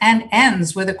starts and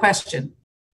ends with a question,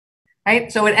 right?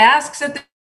 So it asks at the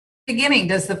beginning,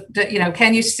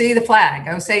 can you see the flag?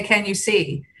 I would say, can you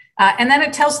see? And then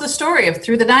it tells the story of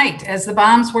through the night as the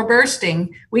bombs were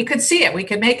bursting, we could see it, we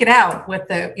could make it out with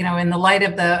the, in the light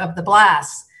of the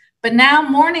blasts. But now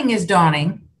morning is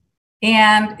dawning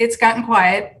and it's gotten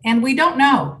quiet and we don't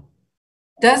know.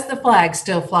 Does the flag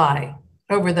still fly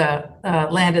over the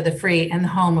land of the free and the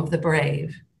home of the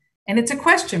brave? And it's a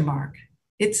question mark.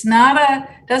 It's not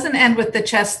doesn't end with the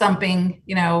chest thumping,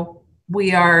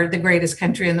 we are the greatest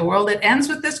country in the world. It ends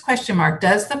with this question mark.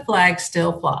 Does the flag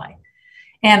still fly?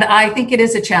 And I think it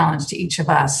is a challenge to each of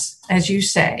us, as you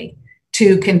say,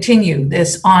 to continue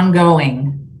this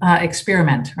ongoing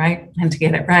experiment, right? And to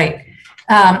get it right.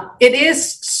 It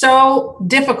is so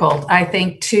difficult, I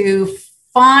think, to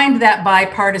find that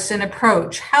bipartisan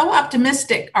approach. How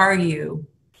optimistic are you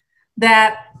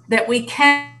that we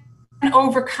can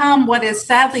overcome what has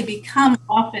sadly become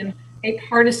often a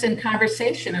partisan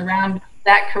conversation around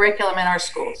that curriculum in our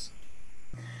schools?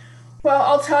 Well,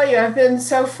 I'll tell you, I've been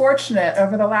so fortunate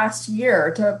over the last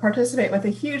year to participate with a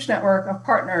huge network of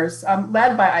partners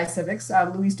led by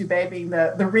iCivics, Louise Dubé being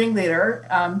the ringleader,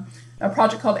 a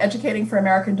project called Educating for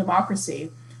American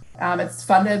Democracy. It's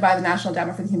funded by the National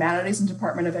Endowment for the Humanities and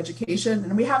Department of Education.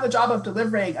 And we have the job of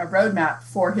delivering a roadmap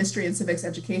for history and civics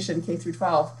education, K through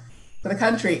 12, for the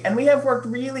country. And we have worked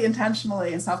really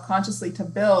intentionally and self-consciously to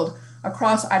build a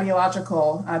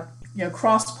cross-ideological,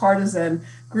 cross-partisan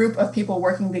group of people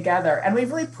working together. And we've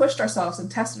really pushed ourselves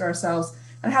and tested ourselves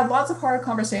and had lots of hard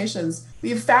conversations.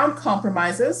 We've found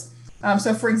compromises.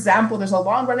 So for example, there's a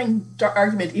long-running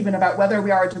argument even about whether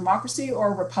we are a democracy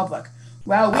or a republic.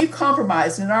 Well, we've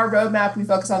compromised. In our roadmap, we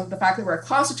focus on the fact that we're a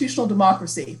constitutional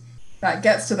democracy. That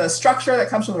gets to the structure that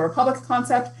comes from the republic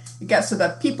concept. It gets to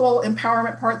the people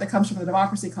empowerment part that comes from the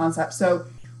democracy concept. So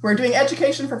we're doing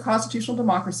education for constitutional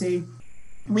democracy.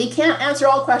 We can't answer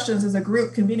all questions as a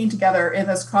group convening together in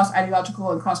this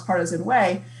cross-ideological and cross-partisan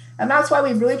way. And that's why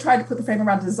we've really tried to put the frame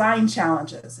around design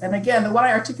challenges. And again, the one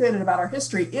I articulated about our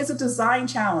history is a design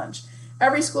challenge.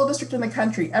 Every school district in the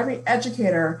country, every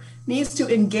educator needs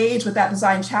to engage with that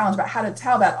design challenge about how to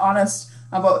tell that honest,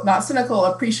 but not cynical,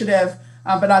 appreciative,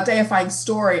 but not deifying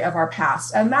story of our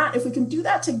past. And that, if we can do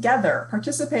that together,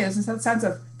 participate in a sense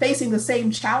of facing the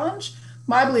same challenge,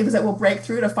 my belief is that we'll break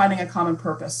through to finding a common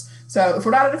purpose. So if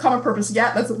we're not at a common purpose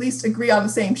yet, let's at least agree on the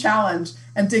same challenge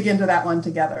and dig into that one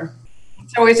together.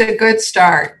 It's always a good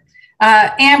start.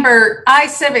 Amber,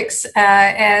 iCivics,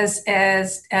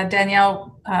 as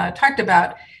Danielle talked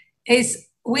about, is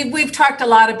we've talked a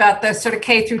lot about the sort of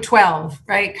K through 12,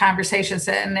 right? Conversations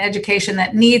and education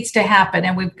that needs to happen,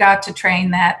 and we've got to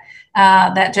train that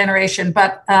generation.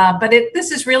 But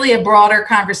this is really a broader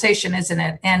conversation, isn't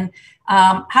it? And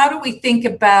how do we think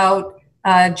about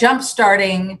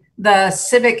jumpstarting the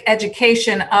civic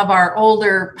education of our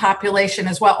older population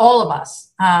as well? All of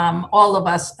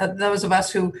us, those of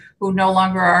us who no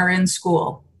longer are in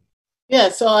school. Yeah,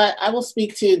 so I will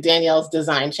speak to Danielle's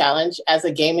design challenge. As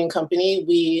a gaming company,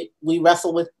 we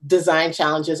wrestle with design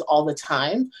challenges all the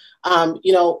time.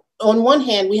 On one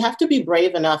hand, we have to be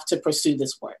brave enough to pursue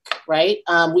this work, right?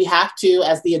 We have to,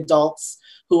 as the adults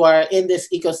who are in this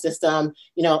ecosystem,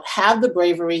 have the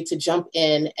bravery to jump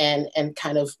in and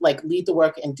kind of like lead the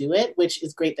work and do it, which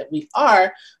is great that we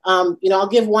are. I'll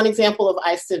give one example of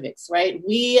iCivics, right?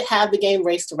 We have the game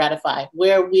Race to Ratify,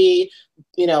 where we,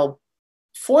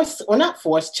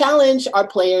 challenge our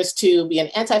players to be an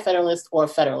anti-federalist or a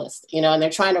federalist, and they're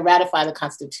trying to ratify the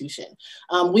Constitution.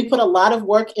 We put a lot of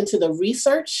work into the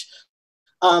research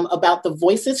about the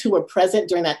voices who were present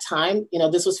during that time.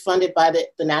 This was funded by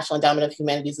the National Endowment of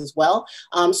Humanities as well.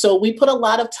 So we put a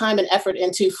lot of time and effort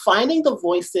into finding the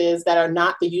voices that are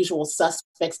not the usual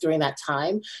suspects during that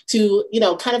time to,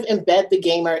 kind of embed the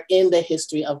gamer in the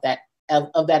history of that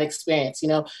experience.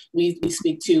 We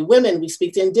speak to women, we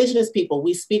speak to indigenous people,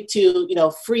 we speak to,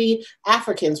 free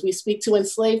Africans, we speak to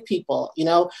enslaved people,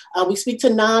 we speak to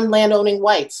non-landowning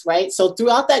whites, right? So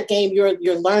throughout that game,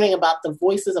 you're learning about the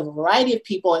voices of a variety of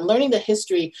people and learning the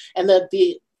history and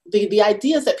the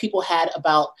ideas that people had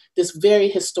about this very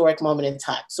historic moment in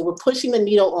time. So we're pushing the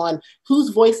needle on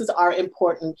whose voices are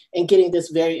important and getting this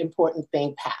very important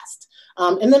thing passed.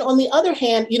 And then on the other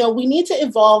hand, we need to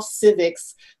evolve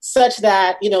civics such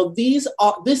that,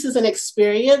 this is an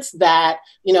experience that,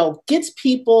 gets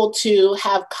people to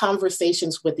have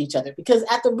conversations with each other, because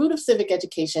at the root of civic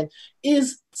education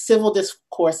is civil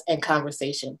discourse and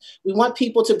conversation. We want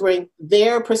people to bring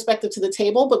their perspective to the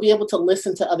table, but be able to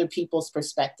listen to other people's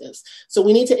perspectives. So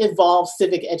we need to evolve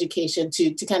civic education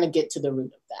to kind of get to the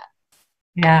root of that.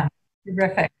 Yeah,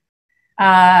 terrific.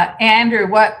 Andrew,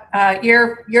 what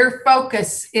your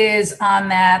focus is on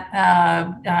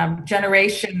that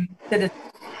generation that is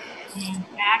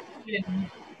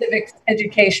action civics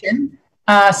education,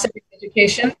 civic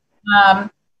education.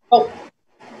 But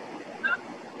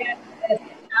get this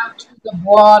out to the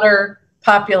broader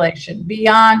population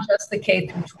beyond just the K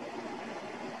through 12?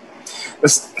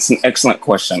 That's an excellent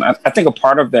question. I think a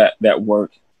part of that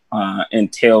work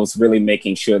entails really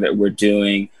making sure that we're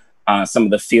doing some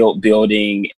of the field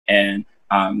building and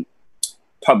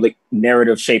public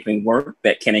narrative shaping work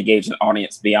that can engage an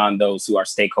audience beyond those who are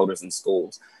stakeholders in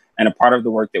schools. And a part of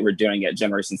the work that we're doing at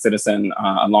Generation Citizen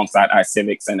alongside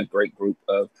iCivics and a great group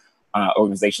of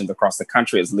organizations across the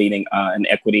country is leading an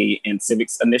equity in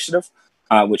civics initiative,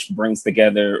 which brings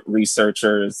together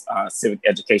researchers, civic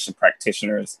education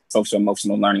practitioners, social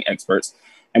emotional learning experts.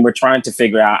 And we're trying to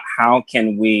figure out how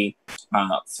can we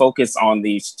focus on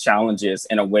these challenges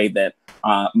in a way that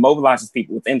mobilizes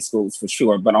people within schools for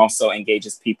sure, but also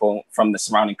engages people from the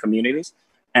surrounding communities.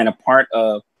 And a part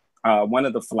of one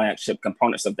of the flagship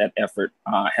components of that effort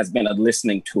has been a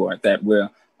listening tour that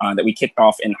we kicked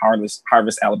off in Harvest,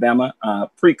 Alabama,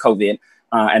 pre-COVID.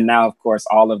 And now, of course,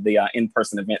 all of the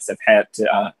in-person events have had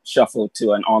to shuffle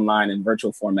to an online and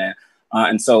virtual format.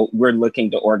 And so we're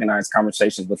looking to organize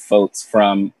conversations with folks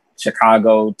from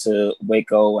Chicago to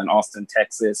Waco and Austin,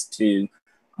 Texas, to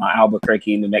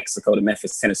Albuquerque, New Mexico, to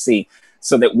Memphis, Tennessee,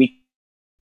 so that we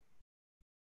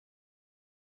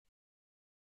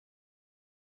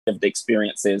have the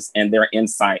experiences and their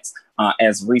insights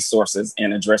as resources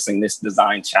in addressing this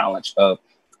design challenge of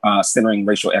centering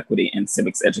racial equity in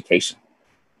civics education.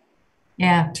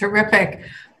 Yeah, terrific.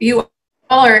 You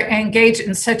all are engaged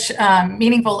in such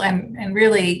meaningful and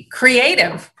really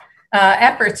creative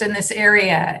efforts in this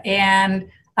area.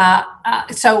 And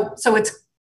so it's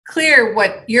clear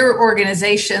what your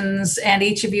organizations and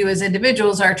each of you as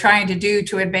individuals are trying to do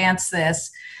to advance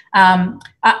this.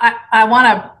 I want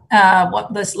to,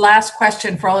 this last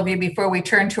question for all of you before we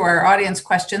turn to our audience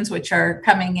questions, which are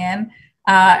coming in.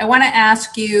 I want to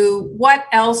ask you, what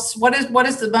is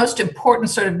the most important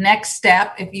sort of next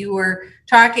step if you were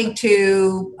talking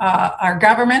to our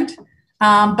government,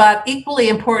 but equally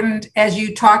important as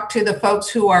you talk to the folks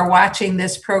who are watching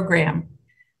this program?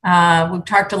 We've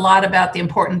talked a lot about the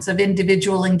importance of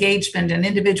individual engagement and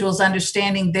individuals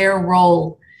understanding their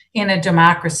role in a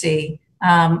democracy.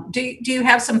 Do you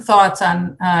have some thoughts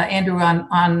on, Andrew,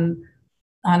 on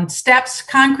steps,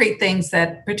 concrete things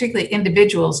that particularly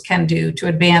individuals can do to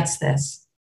advance this?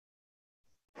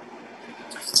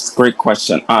 It's a great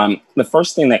question. The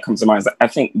first thing that comes to mind is I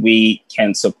think we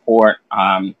can support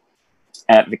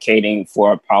advocating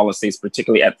for policies,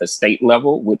 particularly at the state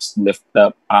level, which lift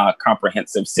up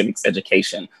comprehensive civics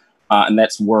education. And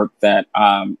that's work that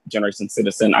Generation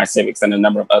Citizen, iCivics, and a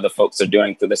number of other folks are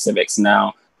doing through the Civics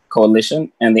Now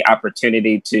Coalition, and the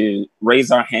opportunity to raise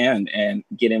our hand and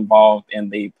get involved in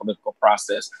the political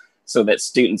process so that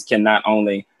students can not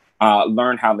only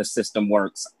learn how the system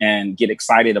works and get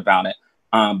excited about it,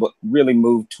 but really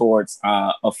move towards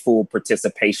a full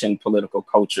participation political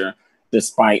culture,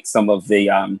 despite some of the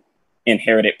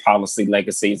inherited policy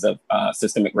legacies of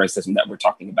systemic racism that we're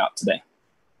talking about today.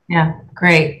 Yeah,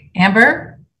 great.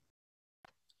 Amber?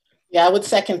 Yeah, I would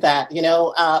second that.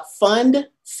 Fund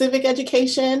civic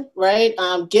education, right?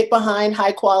 Get behind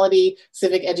high quality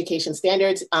civic education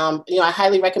standards. I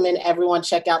highly recommend everyone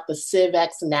check out the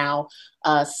Civics Now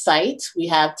site. We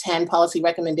have 10 policy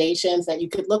recommendations that you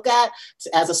could look at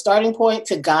as a starting point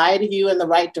to guide you in the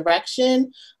right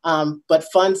direction, but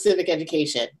fund civic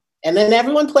education. And then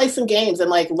everyone play some games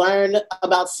and learn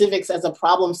about civics as a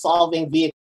problem solving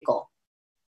vehicle.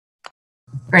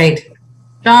 Great.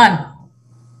 John?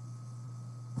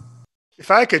 If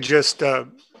I could just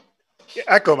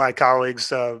echo my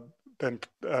colleagues, been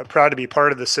proud to be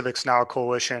part of the Civics Now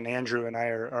Coalition. Andrew and I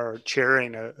are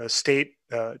chairing a state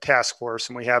task force,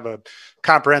 and we have a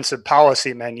comprehensive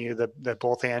policy menu that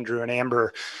both Andrew and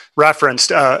Amber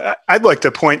referenced. I'd like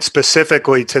to point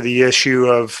specifically to the issue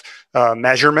of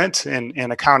measurement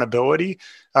and accountability.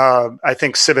 I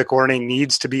think civic learning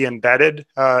needs to be embedded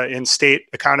in state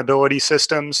accountability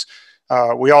systems.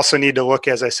 We also need to look,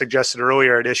 as I suggested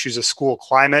earlier, at issues of school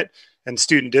climate and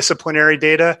student disciplinary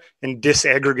data and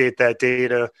disaggregate that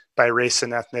data by race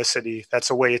and ethnicity. That's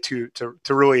a way to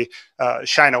really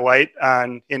shine a light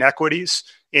on inequities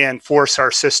and force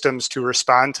our systems to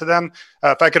respond to them.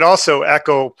 If I could also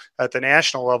echo at the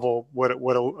national level what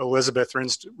Elizabeth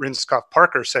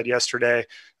Rinskoff-Parker said yesterday,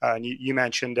 and you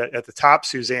mentioned at the top,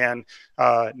 Suzanne,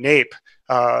 NAEP.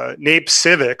 NAEP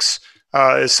Civics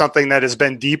is something that has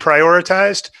been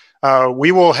deprioritized.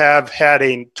 We will have had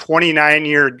a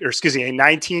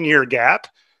 19-year gap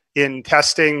in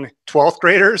testing 12th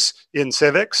graders in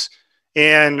civics,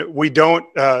 and we don't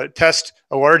test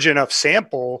a large enough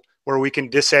sample where we can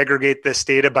disaggregate this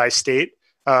data by state.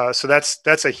 So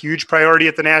that's a huge priority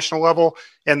at the national level.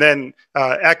 And then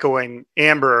echoing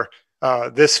Amber,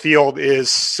 this field is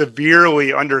severely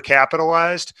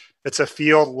undercapitalized. It's a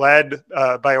field led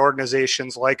by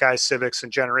organizations like iCivics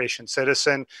and Generation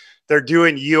Citizen. They're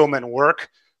doing yeoman work,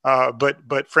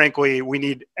 but frankly, we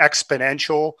need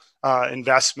exponential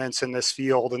investments in this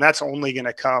field, and that's only going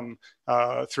to come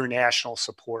through national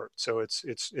support. So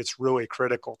it's really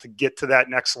critical to get to that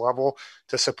next level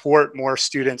to support more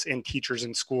students and teachers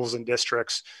in schools and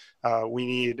districts. We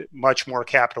need much more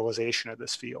capitalization of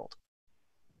this field.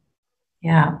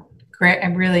 Yeah, great,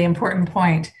 a really important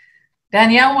point.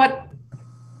 Danielle,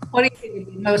 what do you think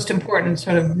would be most important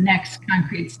sort of next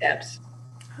concrete steps?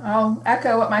 I'll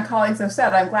echo what my colleagues have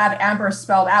said. I'm glad Amber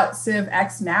spelled out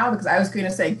CivX Now, because I was going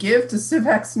to say give to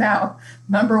CivX Now.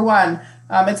 Number one,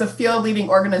 it's a field-leading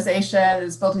organization.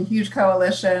 It's built a huge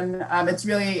coalition. It's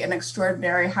really an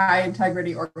extraordinary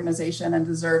high-integrity organization and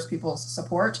deserves people's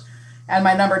support. And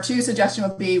my number two suggestion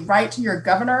would be write to your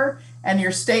governor and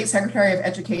your state secretary of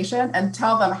education and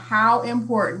tell them how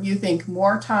important you think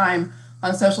more time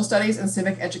on social studies and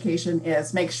civic education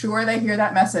is. Make sure they hear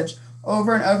that message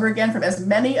over and over again from as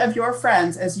many of your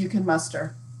friends as you can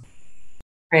muster.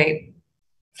 Great.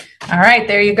 All right,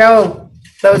 there you go.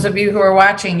 Those of you who are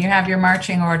watching, you have your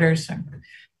marching orders.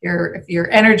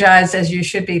 You're energized, as you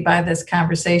should be, by this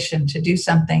conversation to do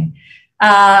something.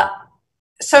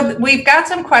 So we've got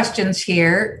some questions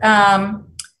here.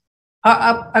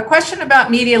 A question about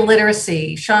media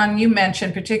literacy. Sean, you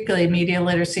mentioned particularly media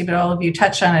literacy, but all of you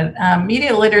touched on it.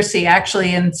 Media literacy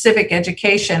actually in civic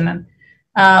education,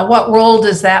 what role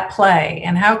does that play?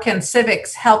 And how can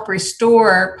civics help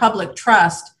restore public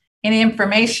trust in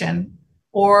information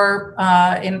or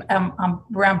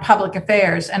around public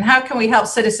affairs? And how can we help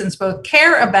citizens both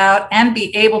care about and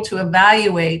be able to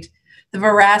evaluate the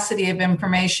veracity of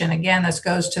information? Again, this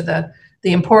goes to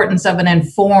the importance of an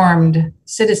informed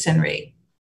citizenry.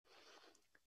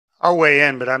 I'll weigh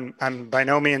in, but I'm by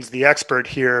no means the expert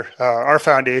here. Our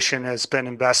foundation has been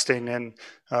investing in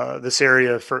this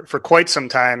area for quite some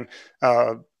time.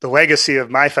 The legacy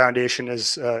of my foundation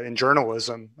is in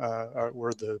journalism.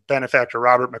 We're the benefactor,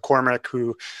 Robert McCormick,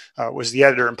 who was the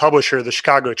editor and publisher of the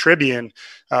Chicago Tribune.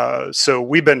 So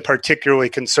we've been particularly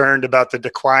concerned about the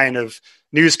decline of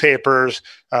newspapers,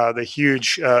 the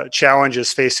huge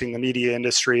challenges facing the media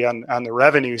industry on the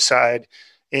revenue side,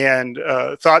 and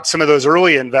thought some of those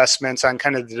early investments on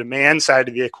kind of the demand side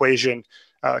of the equation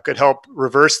could help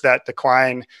reverse that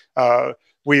decline.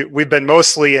 We've been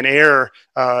mostly in error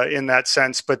in that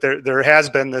sense, but there has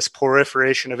been this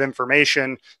proliferation of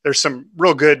information. There's some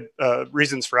real good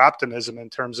reasons for optimism in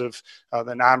terms of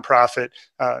the nonprofit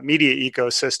media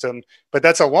ecosystem, but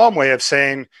that's a long way of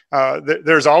saying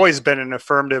there's always been an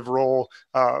affirmative role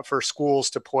for schools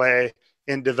to play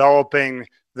in developing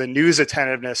the news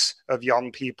attentiveness of young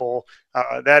people.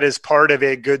 That is part of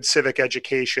a good civic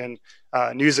education.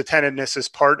 News attentiveness is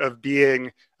part of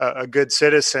being a good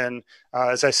citizen.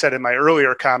 As I said in my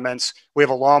earlier comments, we have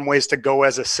a long ways to go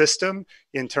as a system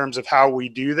in terms of how we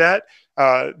do that.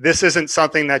 This isn't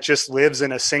something that just lives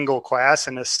in a single class,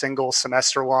 in a single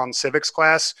semester long civics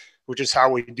class, which is how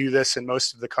we do this in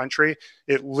most of the country.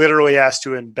 It literally has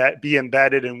to be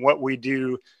embedded in what we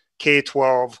do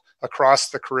K-12 across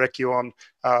the curriculum.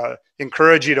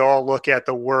 Encourage you to all look at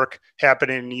the work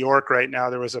happening in New York right now.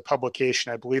 There was a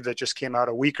publication, I believe, that just came out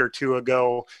a week or two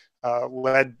ago,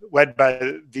 led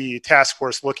by the task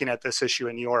force looking at this issue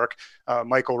in New York.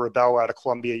 Michael Rebell out of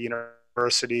Columbia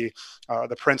University,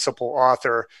 the principal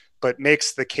author, but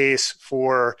makes the case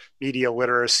for media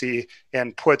literacy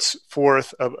and puts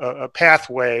forth a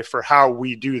pathway for how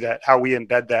we do that, how we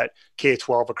embed that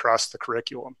K-12 across the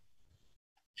curriculum.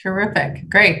 Terrific.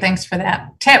 Great. Thanks for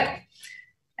that tip.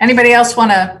 Anybody else want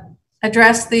to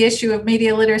address the issue of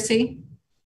media literacy?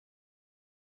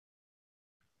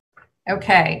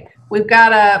 Okay. We've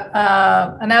got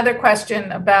another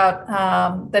question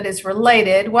about that is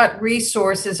related. What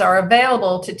resources are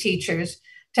available to teachers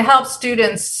to help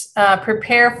students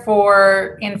prepare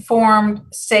for informed,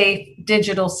 safe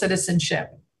digital citizenship?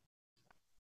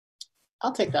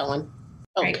 I'll take that one.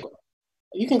 Oh, Great.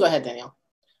 You can go ahead, Danielle.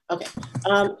 Okay.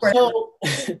 So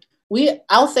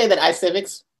I'll say that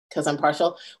iCivics, because I'm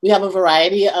partial, we have a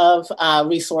variety of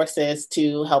resources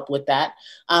to help with that.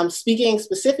 Speaking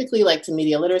specifically like to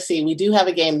media literacy, we do have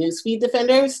a game, Newsfeed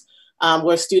Defenders,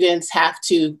 where students have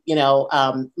to,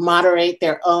 moderate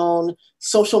their own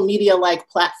social media-like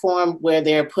platform where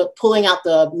they're pulling out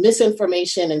the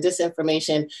misinformation and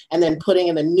disinformation and then putting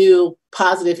in the new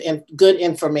positive and good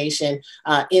information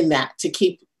in that to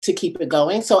keep to keep it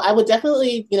going. So I would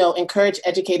definitely, encourage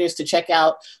educators to check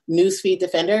out Newsfeed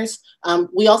Defenders.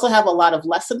 We also have a lot of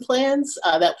lesson plans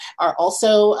that are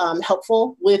also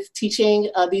helpful with teaching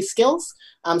these skills.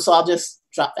 So I'll just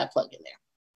drop that plug in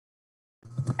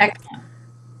there. Excellent.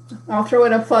 I'll throw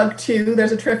in a plug too.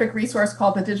 There's a terrific resource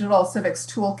called the Digital Civics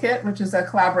Toolkit, which is a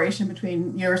collaboration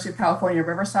between University of California,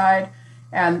 Riverside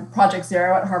and Project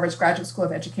Zero at Harvard's Graduate School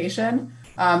of Education.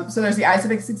 So there's the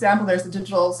iCivics example, there's the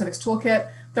Digital Civics Toolkit.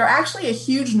 There are actually a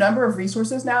huge number of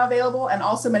resources now available, and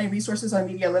also many resources on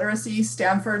media literacy.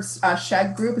 Stanford's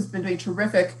SHEG group has been doing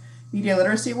terrific media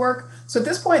literacy work. So at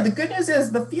this point, the good news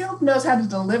is the field knows how to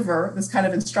deliver this kind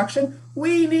of instruction.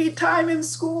 We need time in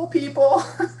school, people.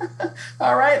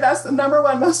 All right, that's the number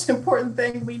one most important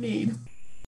thing we need.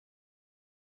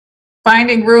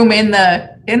 Finding room in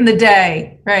the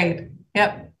day, right?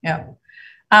 Yep.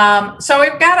 So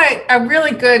we've got a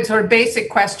really good sort of basic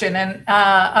question, and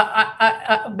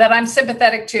that I'm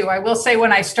sympathetic to. I will say,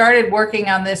 when I started working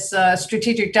on this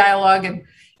strategic dialogue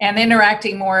and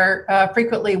interacting more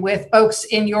frequently with folks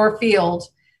in your field,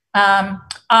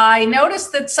 I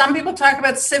noticed that some people talk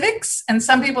about civics, and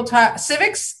some people talk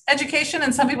civics education,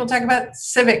 and some people talk about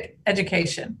civic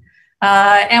education.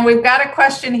 And we've got a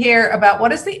question here about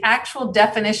what is the actual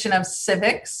definition of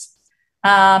civics?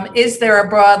 Is there a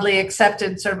broadly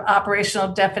accepted sort of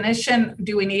operational definition?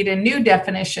 Do we need a new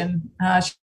definition?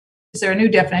 Is there a new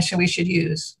definition we should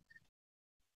use?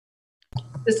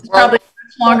 This is probably a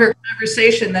much longer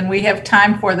conversation than we have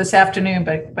time for this afternoon,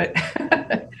 but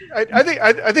I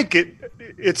think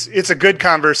it's a good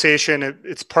conversation.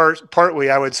 It's partly,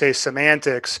 I would say,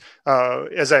 semantics.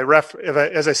 As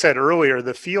I said earlier,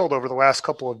 the field over the last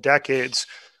couple of decades,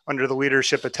 under the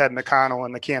leadership of Ted McConnell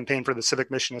and the Campaign for the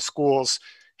Civic Mission of Schools,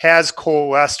 has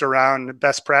coalesced around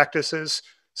best practices.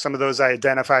 Some of those I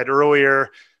identified earlier.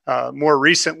 More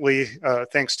recently,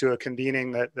 thanks to a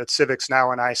convening that Civics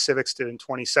Now and iCivics did in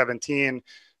 2017,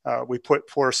 we put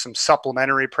forth some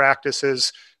supplementary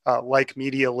practices like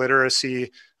media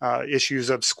literacy,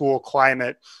 issues of school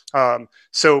climate.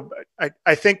 So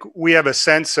I think we have a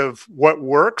sense of what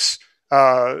works.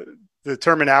 The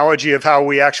terminology of how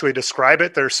we actually describe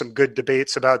it, there's some good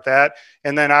debates about that.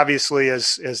 And then obviously,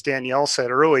 as Danielle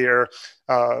said earlier,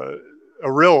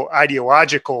 a real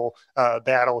ideological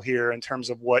battle here in terms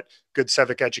of what good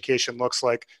civic education looks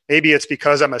like. Maybe it's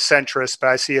because I'm a centrist, but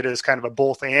I see it as kind of a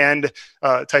both and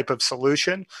type of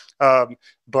solution. Yeah,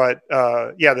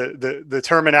 the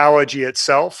terminology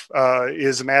itself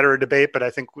is a matter of debate, but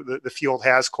I think the field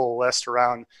has coalesced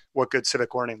around what good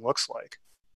civic learning looks like.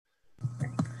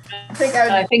 I think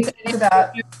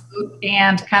that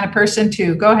and kind of person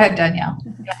too. Go ahead, Danielle.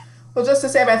 Well, just to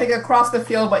say, I think across the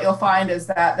field, what you'll find is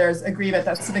that there's agreement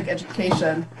that civic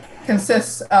education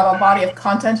consists of a body of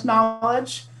content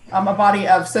knowledge, a body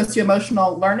of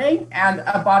socio-emotional learning, and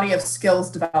a body of skills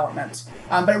development.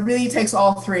 But it really takes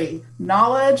all three: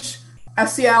 knowledge,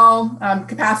 SEL,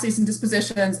 capacities and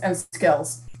dispositions, and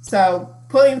skills. So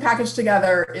putting the package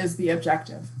together is the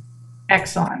objective.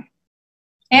 Excellent.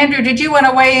 Andrew, did you want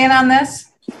to weigh in on this?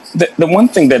 The one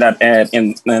thing that I'd add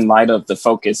in light of the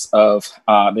focus of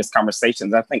this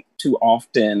conversation, I think too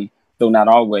often, though not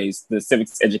always, the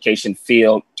civics education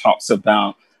field talks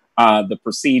about the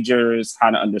procedures,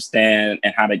 how to understand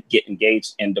and how to get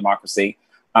engaged in democracy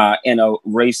in a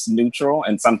race neutral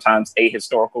and sometimes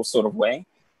ahistorical sort of way.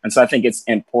 And so I think it's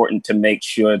important to make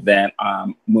sure that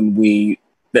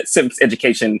that civics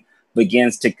education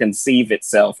begins to conceive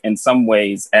itself in some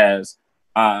ways as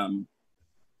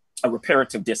a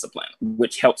reparative discipline,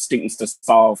 which helps students to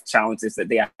solve challenges that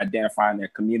they identify in their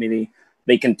community.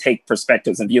 They can take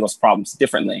perspectives and view those problems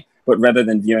differently, but rather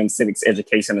than viewing civics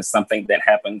education as something that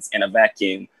happens in a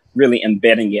vacuum, really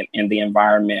embedding it in the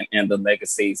environment and the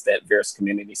legacies that various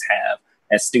communities have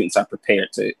as students are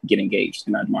prepared to get engaged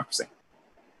in our democracy.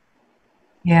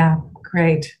 Yeah,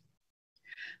 great.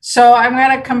 So I'm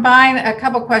going to combine a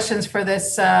couple questions for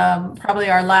this, probably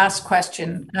our last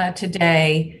question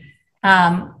today.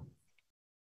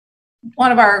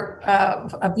 One of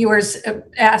our viewers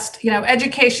asked,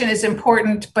 education is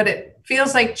important, but it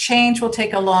feels like change will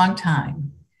take a long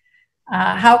time.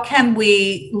 How can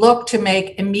we look to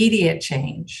make immediate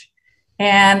change?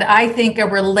 And I think a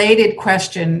related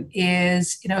question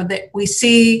is, that we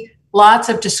see lots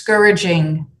of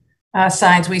discouraging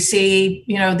signs. We see,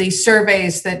 these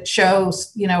surveys that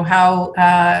shows, how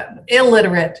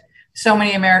illiterate so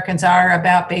many Americans are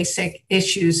about basic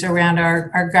issues around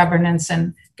our governance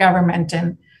and government.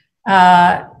 And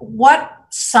what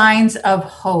signs of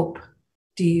hope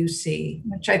do you see?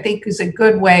 Which I think is a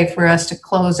good way for us to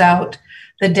close out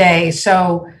the day.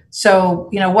 So So,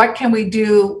 what can we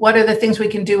do? What are the things we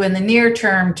can do in the near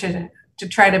term to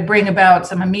try to bring about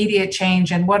some immediate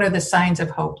change? And what are the signs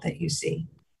of hope that you see?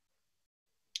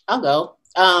 I'll go.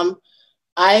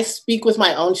 I speak with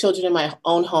my own children in my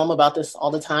own home about this all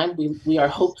the time. We are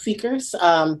hope seekers.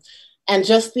 And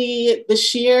just the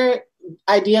sheer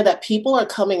idea that people are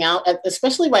coming out,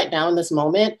 especially right now in this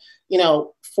moment,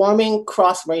 forming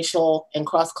cross-racial and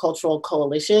cross-cultural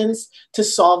coalitions to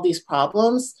solve these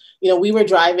problems. We were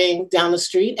driving down the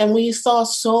street and we saw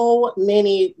so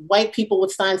many white people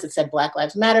with signs that said Black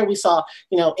Lives Matter. We saw,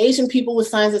 Asian people with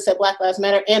signs that said Black Lives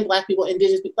Matter, and Black people,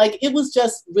 Indigenous people. Like, it was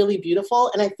just really beautiful.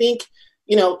 And I think,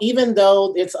 even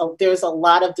though there's a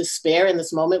lot of despair in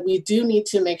this moment, we do need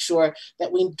to make sure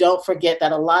that we don't forget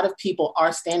that a lot of people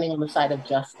are standing on the side of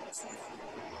justice.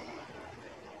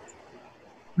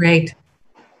 Great.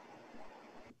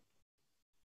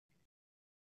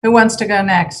 Who wants to go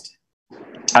next?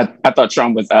 I thought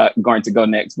Sean was going to go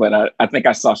next, but I think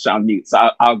I saw Sean mute,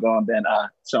 so I'll go, and then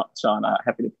Sean,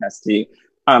 happy to pass to you.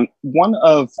 One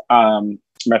of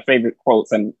my favorite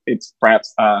quotes, and it's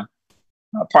perhaps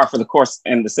par for the course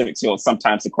in the civics field,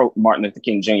 sometimes to quote Martin Luther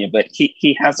King Jr., but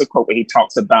he has a quote where he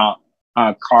talks about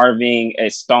carving a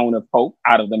stone of hope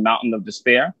out of the mountain of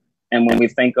despair. And when we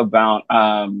think about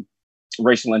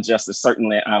racial injustice,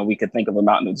 certainly we could think of a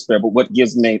mountain of despair. But what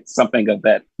gives me something of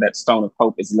that stone of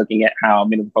hope is looking at how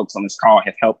many of the folks on this call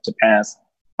have helped to pass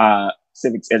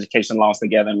civics education laws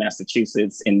together in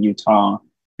Massachusetts, in Utah,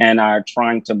 and are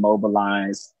trying to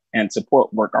mobilize and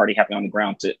support work already happening on the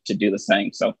ground to do the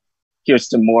same. So here's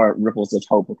to more ripples of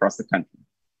hope across the country.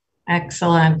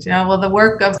 Excellent. Well, the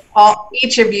work of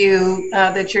each of you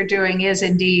that you're doing is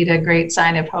indeed a great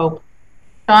sign of hope.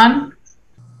 Sean?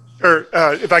 Sure.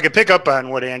 If I could pick up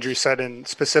on what Andrew said in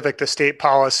specific to state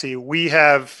policy, we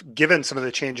have, given some of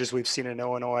the changes we've seen in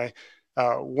Illinois,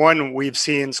 one, we've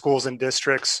seen schools and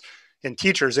districts and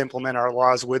teachers implement our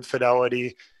laws with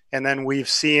fidelity. And then we've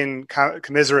seen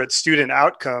commiserate student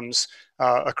outcomes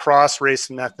across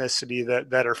race and ethnicity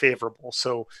that are favorable.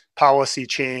 So policy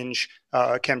change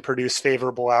can produce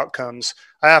favorable outcomes.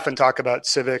 I often talk about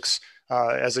civics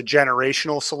as a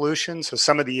generational solution. So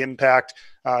some of the impact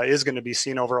is going to be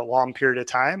seen over a long period of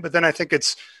time. But then I think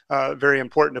it's very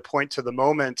important to point to the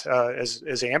moment,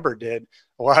 as Amber did.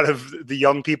 A lot of the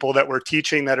young people that we're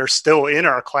teaching that are still in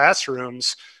our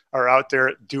classrooms are out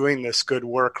there doing this good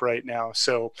work right now.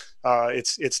 So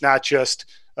it's not just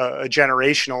a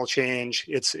generational change.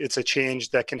 It's a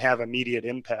change that can have immediate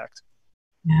impact.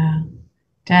 Yeah.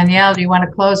 Danielle, do you want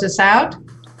to close us out?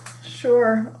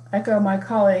 Sure. Echo my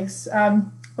colleagues.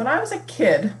 When I was a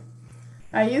kid,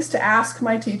 I used to ask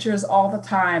my teachers all the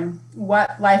time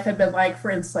what life had been like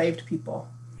for enslaved people.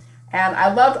 And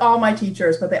I loved all my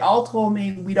teachers, but they all told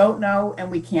me, we don't know and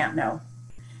we can't know.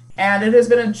 And it has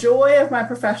been a joy of my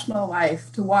professional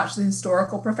life to watch the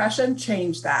historical profession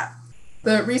change that.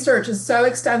 The research is so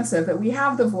extensive that we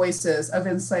have the voices of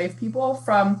enslaved people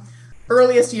from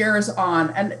earliest years on.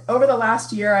 And over the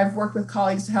last year, I've worked with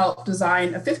colleagues to help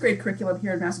design a 5th grade curriculum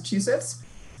here in Massachusetts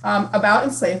about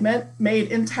enslavement,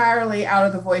 made entirely out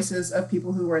of the voices of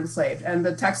people who were enslaved. And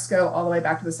the texts go all the way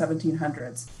back to the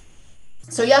 1700s.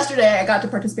 So yesterday, I got to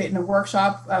participate in a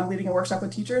workshop, leading a workshop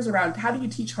with teachers around how do you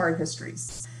teach hard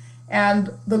histories? And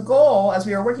the goal, as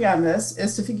we were working on this,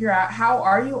 is to figure out how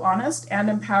are you honest and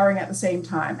empowering at the same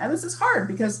time. And this is hard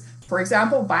because, for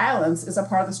example, violence is a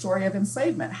part of the story of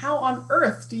enslavement. How on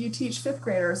earth do you teach 5th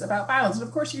graders about violence? And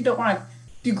of course, you don't want to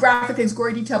do graphic things,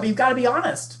 gory detail, but you've got to be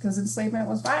honest because enslavement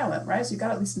was violent, right? So you've got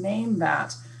to at least name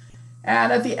that.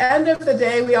 And at the end of the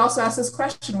day, we also asked this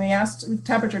question. We asked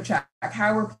temperature check,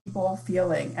 how were people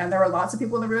feeling? And there were lots of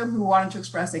people in the room who wanted to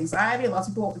express anxiety, lots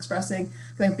of people expressing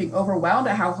being overwhelmed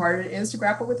at how hard it is to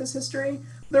grapple with this history.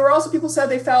 There were also people who said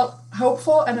they felt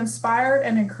hopeful and inspired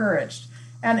and encouraged.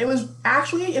 And it was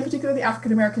actually, in particular, the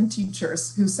African-American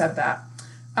teachers who said that.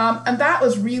 And that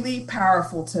was really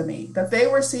powerful to me, that they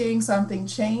were seeing something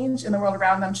change in the world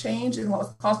around them, change in what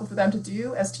was possible for them to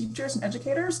do as teachers and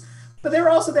educators. But they were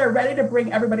also there ready to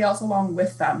bring everybody else along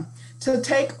with them, to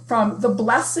take from the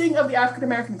blessing of the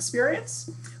African-American experience,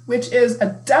 which is a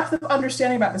depth of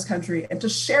understanding about this country, and to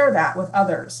share that with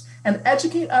others and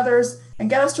educate others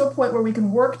and get us to a point where we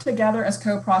can work together as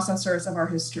co-processors of our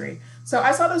history. So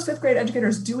I saw those 5th grade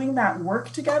educators doing that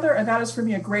work together, and that is for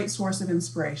me a great source of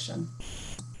inspiration.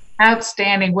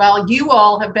 Outstanding. Well, you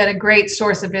all have been a great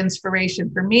source of inspiration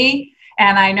for me.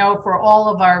 And I know for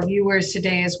all of our viewers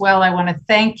today as well, I want to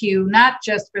thank you, not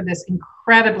just for this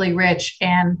incredibly rich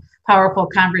and powerful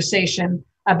conversation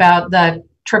about the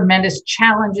tremendous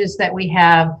challenges that we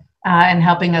have in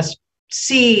helping us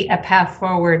see a path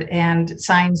forward and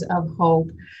signs of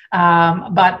hope,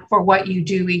 but for what you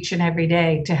do each and every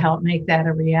day to help make that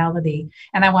a reality.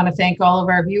 And I want to thank all of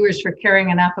our viewers for caring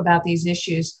enough about these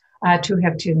issues to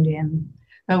have tuned in.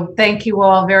 So thank you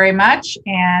all very much.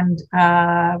 And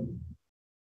that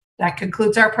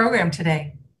concludes our program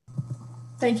today.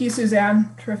 Thank you,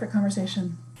 Suzanne. Terrific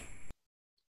conversation.